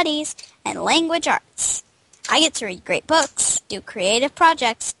 social studies, and language arts. I get to read great books, do creative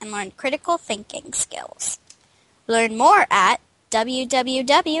projects, and learn critical thinking skills. Learn more at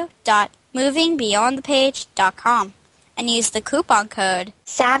www.movingbeyondthepage.com and use the coupon code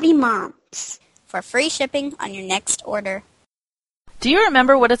SAVVYMOMS for free shipping on your next order. Do you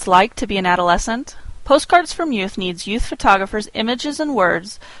remember what it's like to be an adolescent? Postcards from Youth needs youth photographers' images and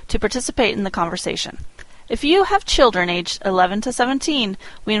words to participate in the conversation. If you have children aged 11 to 17,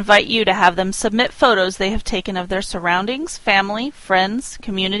 we invite you to have them submit photos they have taken of their surroundings, family, friends,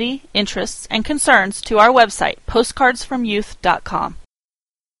 community, interests, and concerns to our website, postcardsfromyouth.com.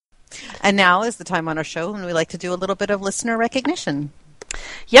 And now is the time on our show when we like to do a little bit of listener recognition.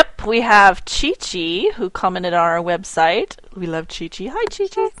 Yep, we have Chi-Chi, who commented on our website. We love Chi-Chi. Hi,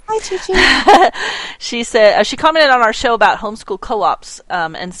 Chi-Chi. Hi, Chi-Chi. She said she commented on our show about homeschool co-ops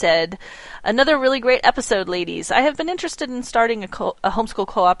and said, "Another really great episode, ladies. I have been interested in starting a homeschool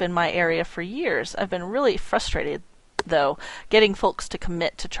co-op in my area for years. I've been really frustrated, though, getting folks to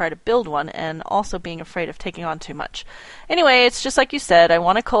commit to try to build one and also being afraid of taking on too much. Anyway, it's just like you said, I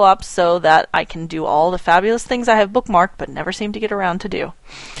want a co-op so that I can do all the fabulous things I have bookmarked but never seem to get around to do.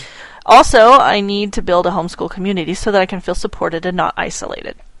 Also, I need to build a homeschool community so that I can feel supported and not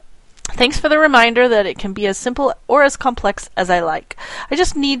isolated. Thanks for the reminder that it can be as simple or as complex as I like. I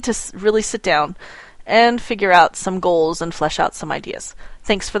just need to really sit down and figure out some goals and flesh out some ideas.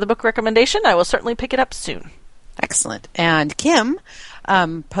 Thanks for the book recommendation. I will certainly pick it up soon." Excellent. And Kim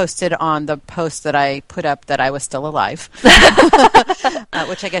posted on the post that I put up that I was still alive,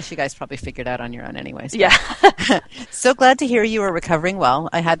 which I guess you guys probably figured out on your own anyways. Yeah. So glad to hear you are recovering well.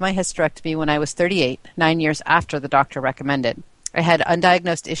 I had my hysterectomy when I was 38, 9 years after the doctor recommended. I had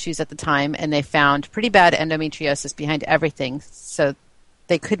undiagnosed issues at the time, and they found pretty bad endometriosis behind everything, so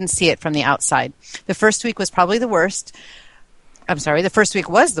they couldn't see it from the outside. The first week was probably the worst. The first week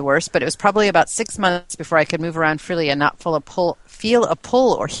was the worst, but it was probably about 6 months before I could move around freely and not feel a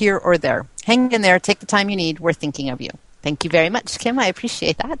pull or here or there. Hang in there. Take the time you need. We're thinking of you. Thank you very much, Kim. I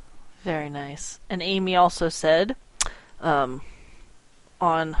appreciate that. Very nice. And Amy also said, this was on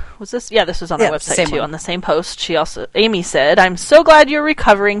our website too, on the same post. Amy said, "I'm so glad you're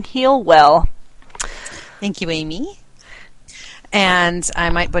recovering. Heal well." Thank you, Amy. And I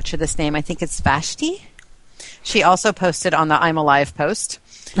might butcher this name. I think it's Vashti. She also posted on the I'm Alive post.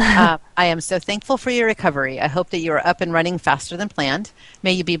 I am so thankful for your recovery. I hope that you are up and running faster than planned.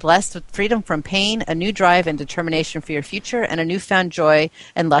 May you be blessed with freedom from pain, a new drive and determination for your future, and a newfound joy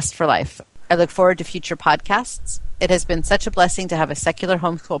and lust for life. I look forward to future podcasts. It has been such a blessing to have a secular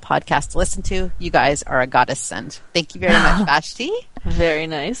homeschool podcast to listen to. You guys are a goddess send. Thank you very much, Vashti. Very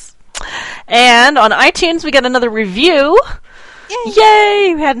nice. And on iTunes, we got another review.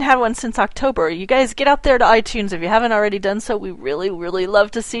 Yay! We hadn't had one since October. You guys get out there to iTunes if you haven't already done so. We really, really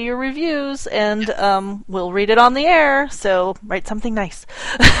love to see your reviews, and we'll read it on the air, so write something nice.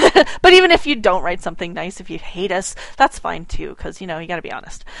 But even if you don't write something nice, if you hate us, that's fine too, because, you got to be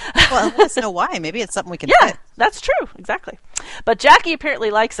honest. Well, let us know why. Maybe it's something we can Yeah, that's true. Exactly. But Jackie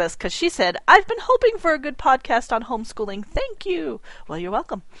apparently likes us because she said, "I've been hoping for a good podcast on homeschooling. Thank you." Well, you're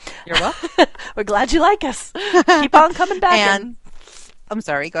welcome. You're welcome. We're glad you like us. Keep on coming back. And I'm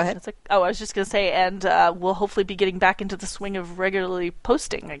sorry, go ahead. I was just going to say, and we'll hopefully be getting back into the swing of regularly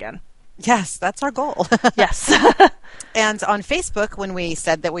posting again. Yes, that's our goal. Yes. And on Facebook, when we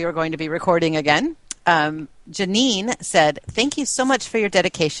said that we were going to be recording again, Janine said, "Thank you so much for your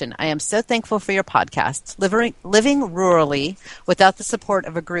dedication. I am so thankful for your podcast. Living rurally without the support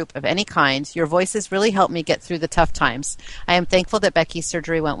of a group of any kind, your voices really helped me get through the tough times. I am thankful that Becky's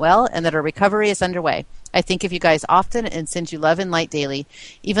surgery went well and that her recovery is underway. I think of you guys often and send you love and light daily.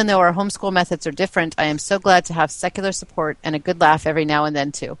 Even though our homeschool methods are different, I am so glad to have secular support and a good laugh every now and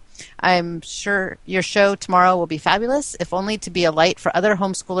then too. I'm sure your show tomorrow will be fabulous, if only to be a light for other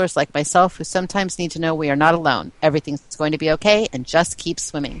homeschoolers like myself who sometimes need to know we are not alone. Everything's going to be okay, and just keep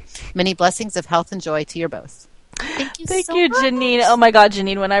swimming. Many blessings of health and joy to you both." Thank you Thank so you, much. Janine. Oh my God,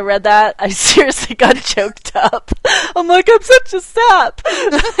 Janine, when I read that, I seriously got choked up. I'm like, I'm such a sap.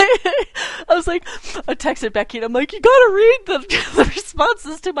 I was like, I texted Becky and I'm like, you gotta read the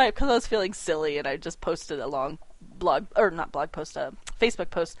responses to because I was feeling silly and I just posted a long Facebook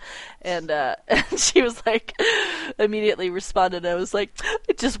post, and she was like, immediately responded. I was like,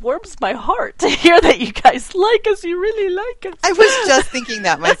 it just warms my heart to hear that you guys like us. You really like us. I was just thinking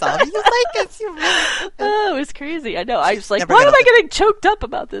that myself. You like us. You really like us. Oh, it was crazy. I know. I was like, why am I getting choked up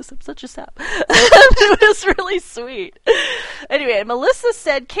about this? I'm such a sap. It was really sweet. Anyway, Melissa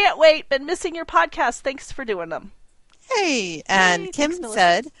said, can't wait. Been missing your podcast. Thanks for doing them. Hey. And Hey, Kim thanks,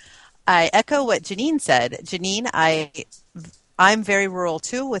 said, I echo what Janine said. Janine, I'm very rural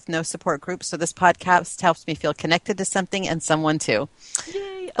too with no support group, so this podcast helps me feel connected to something and someone too.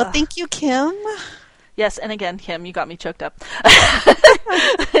 Yay. Well, thank you, Kim. Yes, and again, Kim, you got me choked up.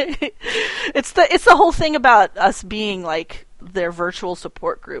 It's the whole thing about us being like their virtual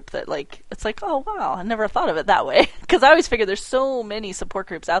support group that like it's like, oh wow, I never thought of it that way, because I always figure there's so many support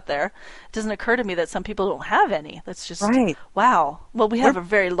groups out there. It doesn't occur to me that some people don't have any. That's just right. Wow. Well, we have a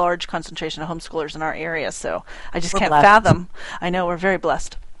very large concentration of homeschoolers in our area, so I just can't blessed. fathom. I know, we're very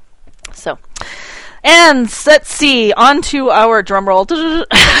blessed. So, and let's see, on to our drum roll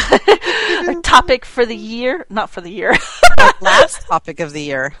topic for the year. Not for the year. Last topic of the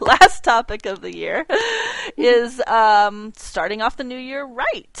year. Last topic of the year is starting off the new year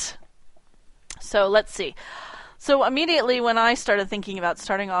right. So let's see. So immediately when I started thinking about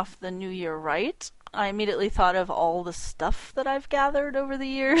starting off the new year right, I immediately thought of all the stuff that I've gathered over the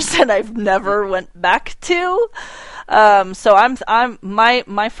years and I've never went back to. So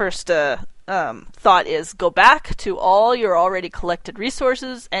my first thought is go back to all your already collected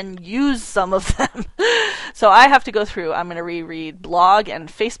resources and use some of them. So I have to go through. I'm going to reread blog and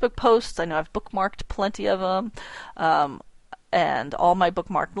Facebook posts. I know I've bookmarked plenty of them. And all my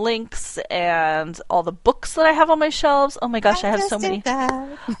bookmarked links and all the books that I have on my shelves. Oh my gosh, I have so many.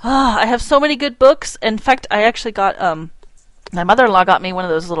 I have so many good books. In fact, I actually got my mother-in-law got me one of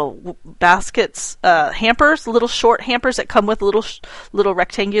those little baskets, hampers, little short hampers that come with little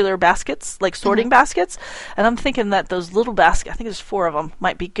rectangular baskets, like sorting baskets. And I'm thinking that those little baskets, I think there's 4 of them,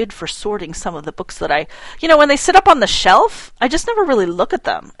 might be good for sorting some of the books that when they sit up on the shelf, I just never really look at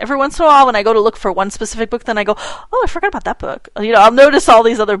them. Every once in a while when I go to look for one specific book, then I go, oh, I forgot about that book. I'll notice all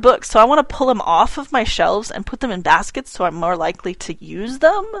these other books. So I want to pull them off of my shelves and put them in baskets so I'm more likely to use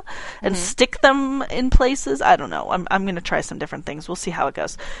them and stick them in places. I don't know. I'm going to try some different things. We'll see how it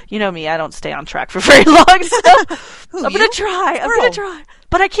goes. You know me, I don't stay on track for very long, so I'm going to try.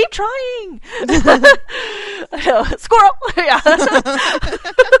 But I keep trying. I know, squirrel. Yeah.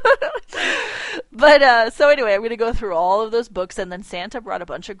 But so anyway, I'm going to go through all of those books, and then Santa brought a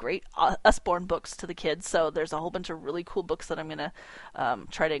bunch of great Usborne books to the kids. So there's a whole bunch of really cool books that I'm going to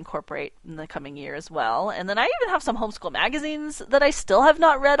try to incorporate in the coming year as well. And then I even have some homeschool magazines that I still have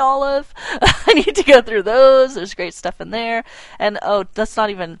not read all of. I need to go through those. There's great stuff in there. And that's not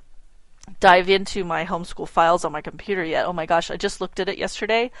even dive into my homeschool files on my computer yet. Oh my gosh, I just looked at it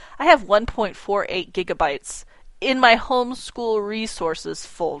yesterday. I have 1.48 gigabytes in my homeschool resources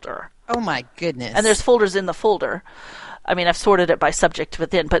folder. Oh my goodness. And there's folders in the folder. I mean, I've sorted it by subject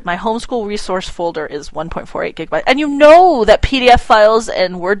within, but my homeschool resource folder is 1.48 gigabytes. And you know that PDF files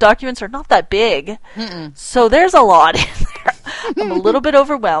and Word documents are not that big. So there's a lot in there. I'm a little bit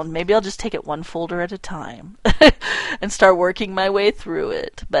overwhelmed. Maybe I'll just take it one folder at a time and start working my way through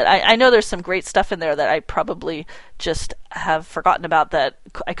it. But I know there's some great stuff in there that I probably just have forgotten about that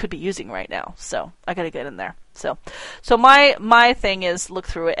I could be using right now. So I got to get in there. So my thing is look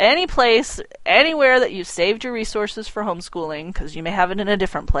through it. Any place, anywhere that you saved your resources for homeschooling, because you may have it in a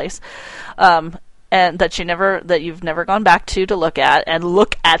different place, and that you've never gone back to look at, and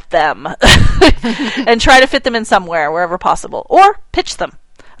look at them and try to fit them in somewhere wherever possible, or pitch them.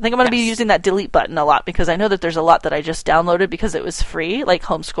 I think I'm going to be using that delete button a lot, because I know that there's a lot that I just downloaded because it was free, like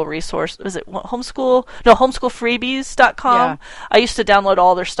homeschool resource. Was it homeschoolfreebies.com? Yeah. I used to download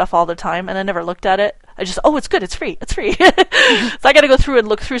all their stuff all the time, and I never looked at it. I just, it's good, it's free. So I got to go through and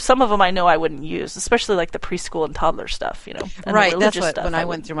look through. Some of them I know I wouldn't use, especially like the preschool and toddler stuff, And right, that's what, when I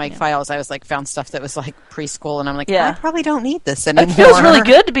went through my files, I was like, found stuff that was like preschool, and I'm like, I probably don't need this anymore. It feels really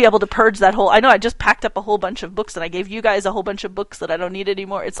good to be able to purge that whole, I know I just packed up a whole bunch of books, and I gave you guys a whole bunch of books that I don't need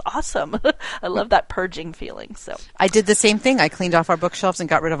anymore. It's awesome. I love that purging feeling. So I did the same thing. I cleaned off our bookshelves and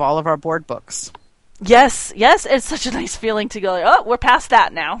got rid of all of our board books. Yes, it's such a nice feeling to go, we're past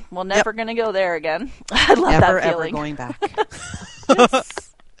that now. We're never going to go there again. I love that feeling. Never, ever going back.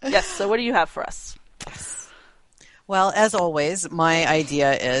 Yes, so what do you have for us? Yes. Well, as always, my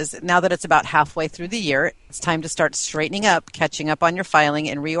idea is, now that it's about halfway through the year, it's time to start straightening up, catching up on your filing,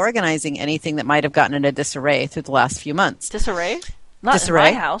 and reorganizing anything that might have gotten in a disarray through the last few months. Disarray? Not Disarray?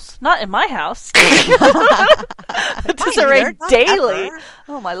 in my house. Not in my house. Disarray Disarray daily. Ever.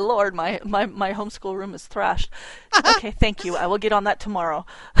 Oh my lord, my homeschool room is thrashed. Okay, thank you. I will get on that tomorrow.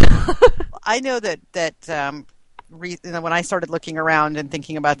 I know that when I started looking around and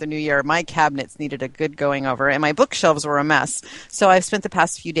thinking about the new year, my cabinets needed a good going over, and my bookshelves were a mess. So I've spent the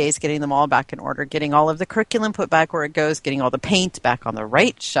past few days getting them all back in order, getting all of the curriculum put back where it goes, getting all the paint back on the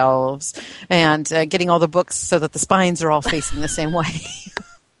right shelves, and getting all the books so that the spines are all facing the same way.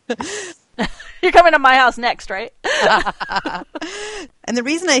 You're coming to my house next, right? And the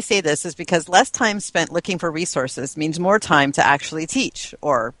reason I say this is because less time spent looking for resources means more time to actually teach,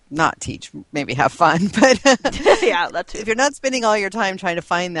 or not teach, maybe have fun. But yeah, that too. If you're not spending all your time trying to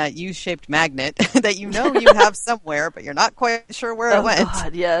find that U-shaped magnet that you have somewhere, but you're not quite sure where it went.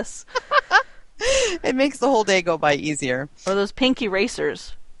 God, yes. It makes the whole day go by easier. Or those pink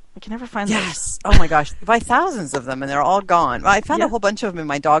erasers. I can never find those. Yes. Oh my gosh. You buy thousands of them and they're all gone. I found a whole bunch of them in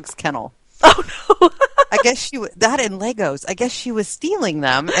my dog's kennel. Oh no. I guess that and Legos. I guess she was stealing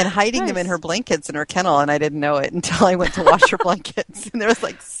them and hiding them in her blankets in her kennel, and I didn't know it until I went to wash her blankets. And there was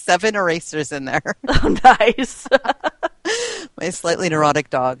like 7 erasers in there. Oh, nice. My slightly neurotic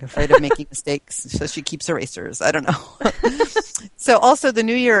dog, afraid of making mistakes, so she keeps erasers. I don't know. So also the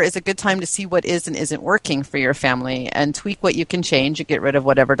new year is a good time to see what is and isn't working for your family and tweak what you can change and get rid of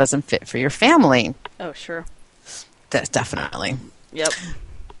whatever doesn't fit for your family. Oh, sure. That's definitely. Yep.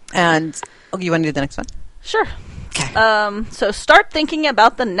 And you want to do the next one? Sure. Okay. So start thinking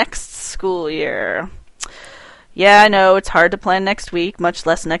about the next school year. Yeah, I know it's hard to plan next week, much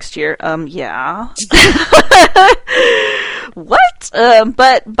less next year. Yeah. What?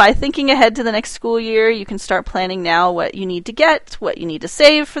 But by thinking ahead to the next school year, you can start planning now what you need to get, what you need to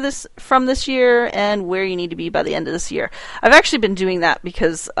save from this year, and where you need to be by the end of this year. I've actually been doing that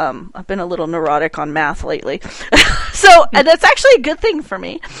because I've been a little neurotic on math lately. And that's actually a good thing for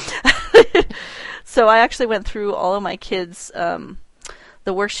me. So I actually went through all of my kids'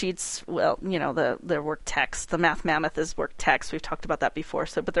 the worksheets, well, the work text. The Math Mammoth is work text. We've talked about that before.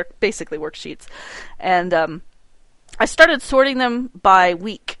 But they're basically worksheets. And I started sorting them by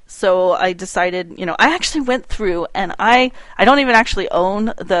week. So I decided, I actually went through, and I don't even actually own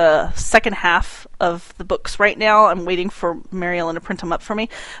the second half of the books right now. I'm waiting for Mary Ellen to print them up for me.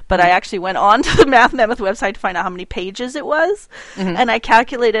 But I actually went on to the Math Mammoth website to find out how many pages it was. Mm-hmm. And I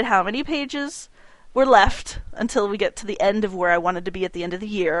calculated how many pages were left until we get to the end of where I wanted to be at the end of the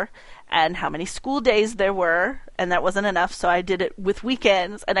year, and how many school days there were, and that wasn't enough, so I did it with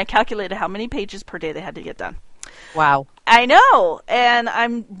weekends, and I calculated how many pages per day they had to get done. Wow. I know, and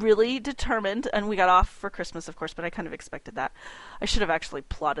I'm really determined, and we got off for Christmas, of course, but I kind of expected that. I should have actually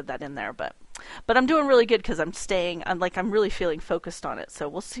plotted that in there, but I'm doing really good because I'm really feeling focused on it, so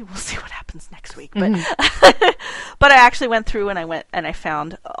we'll see what happens next week. But but I actually went through and I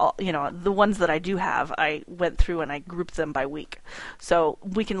found all, the ones that I do have, I went through and I grouped them by week. So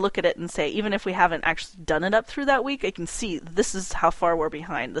we can look at it and say, even if we haven't actually done it up through that week, I can see this is how far we're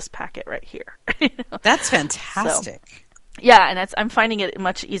behind this packet right here. That's fantastic. So, yeah, and I'm finding it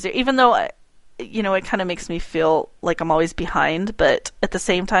much easier, even though it kind of makes me feel like I'm always behind, but at the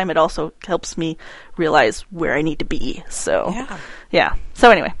same time, it also helps me realize where I need to be. So, yeah. So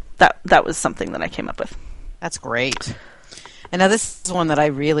anyway, that was something that I came up with. That's great. And now this is one that I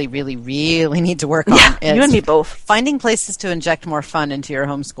really, really, really need to work on. Yeah, you and me both. Finding places to inject more fun into your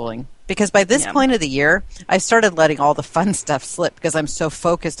homeschooling. Because by this point of the year, I started letting all the fun stuff slip because I'm so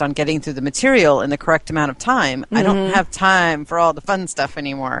focused on getting through the material in the correct amount of time. Mm-hmm. I don't have time for all the fun stuff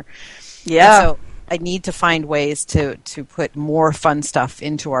anymore. Yeah. And so I need to find ways to put more fun stuff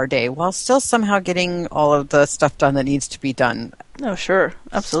into our day while still somehow getting all of the stuff done that needs to be done. Oh, sure.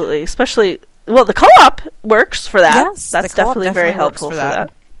 Absolutely. Especially, the co-op works for that. Yes, that's definitely very helpful for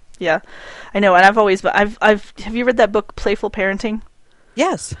that. Yeah. I know. And have you read that book, Playful Parenting?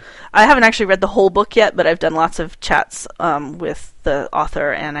 Yes. I haven't actually read the whole book yet, but I've done lots of chats with the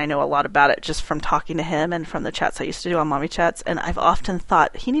author, and I know a lot about it just from talking to him and from the chats I used to do on Mommy Chats. And I've often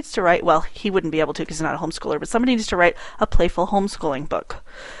thought he needs to write, well, he wouldn't be able to because he's not a homeschooler, but somebody needs to write a playful homeschooling book.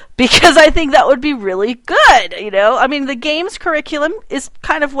 Because I think that would be really good, I mean, the games curriculum is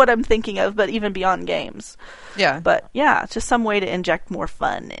kind of what I'm thinking of, but even beyond games. Yeah. But, yeah, just some way to inject more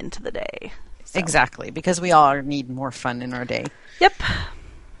fun into the day. So. Exactly, because we all need more fun in our day. Yep.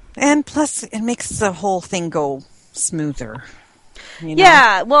 And plus, it makes the whole thing go smoother. You know?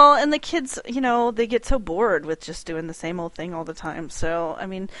 Yeah, well, and the kids, they get so bored with just doing the same old thing all the time. So,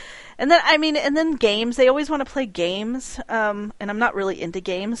 and then games. They always want to play games, and I'm not really into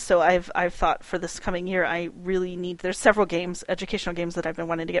games. So I've thought for this coming year, I really need. There's several games, educational games that I've been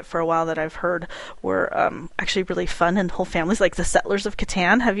wanting to get for a while that I've heard were actually really fun and whole families, like the Settlers of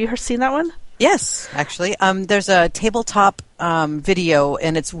Catan. Have you seen that one? Yes, actually. There's a tabletop video,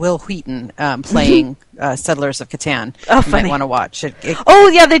 and it's Will Wheaton playing Settlers of Catan. Oh, you funny. might want to watch it. Oh,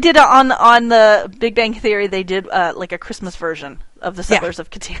 yeah, they did it on the Big Bang Theory. They did like a Christmas version of the Settlers of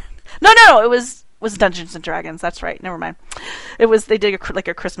Catan. No, it was Dungeons and Dragons. That's right. Never mind. They did a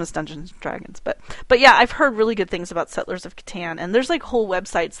Christmas Dungeons and Dragons. But yeah, I've heard really good things about Settlers of Catan, and there's like whole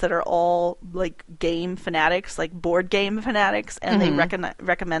websites that are all like game fanatics, like board game fanatics, and they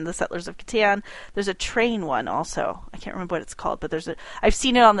recommend the Settlers of Catan. There's a train one also. I can't remember what it's called, but I've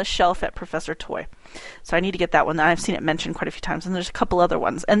seen it on the shelf at Professor Toy. So I need to get that one. I've seen it mentioned quite a few times, and there's a couple other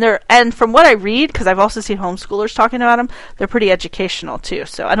ones. And from what I read, because I've also seen homeschoolers talking about them, they're pretty educational too.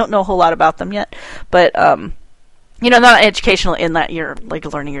 So I don't know a whole lot about them yet, but not educational in that you're like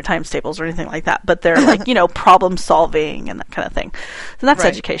learning your times tables or anything like that. But they're like problem solving and that kind of thing. So that's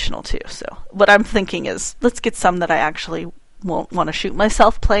educational too. So what I'm thinking is let's get some that I actually won't want to shoot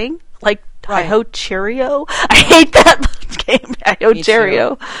myself playing, like Hi-Ho Cheerio. I hate that game. Hi-Ho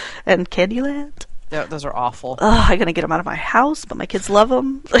Cheerio and Candyland. Those are awful. I'm going to get them out of my house, but my kids love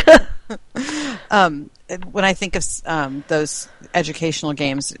them. When I think of those educational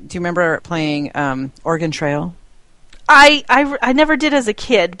games, do you remember playing Oregon Trail? I never did as a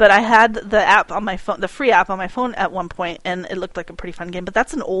kid, but I had the app on my phone, the free app on my phone at one point, and it looked like a pretty fun game. But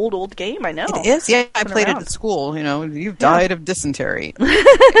that's an old game, I know. It is, yeah. I played it at school. You've died of dysentery.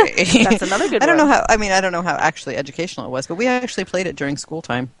 That's another good one. I don't know how actually educational it was, but we actually played it during school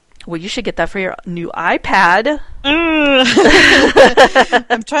time. Well, you should get that for your new iPad.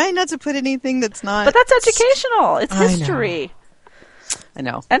 I'm trying not to put anything that's not. But that's educational. It's history. I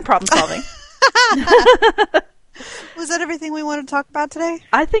know. And problem solving. Was that everything we wanted to talk about today?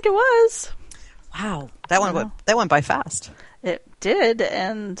 I think it was. Wow, that went by fast. It did,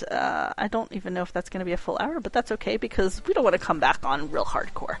 and I don't even know if that's going to be a full hour, but that's okay because we don't want to come back on real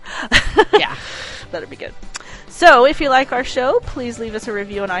hardcore. Yeah. That'd be good. So, if you like our show, please leave us a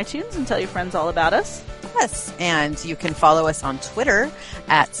review on iTunes and tell your friends all about us. Yes, and you can follow us on Twitter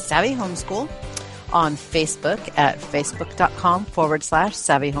at Savvy Homeschool, on Facebook at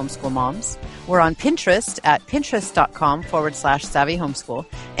facebook.com/Savvy Homeschool Moms. We're on Pinterest at pinterest.com/Savvy Homeschool,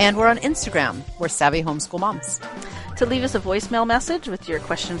 and we're on Instagram. We're Savvy Homeschool Moms. To leave us a voicemail message with your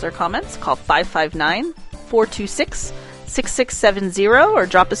questions or comments, call 559-426-6670 or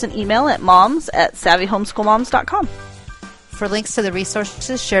drop us an email at moms@savvyhomeschoolmoms.com. For links to the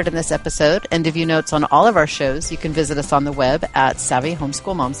resources shared in this episode and to view notes on all of our shows, you can visit us on the web at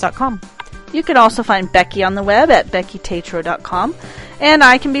savvyhomeschoolmoms.com. You can also find Becky on the web at beckytatro.com, and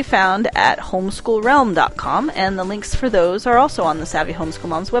I can be found at homeschoolrealm.com, and the links for those are also on the Savvy Homeschool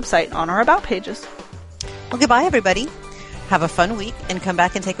Moms website on our About pages. Well, goodbye, everybody. Have a fun week, and come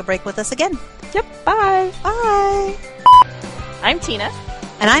back and take a break with us again. Yep, bye. Bye. I'm Tina.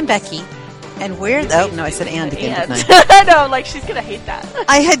 And I'm Becky. And we're... Oh, no, I said and again, didn't I? I know, like, she's going to hate that.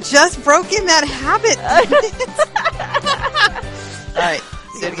 I had just broken that habit. All right,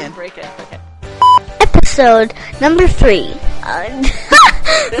 do it again. Break it. Okay. Episode number 3.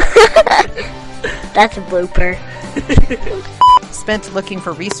 That's a blooper. Spent looking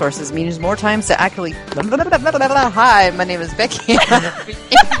for resources means more times to accurately... Hi, my name is Becky. Could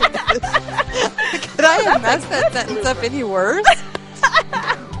I have messed that sentence up any worse?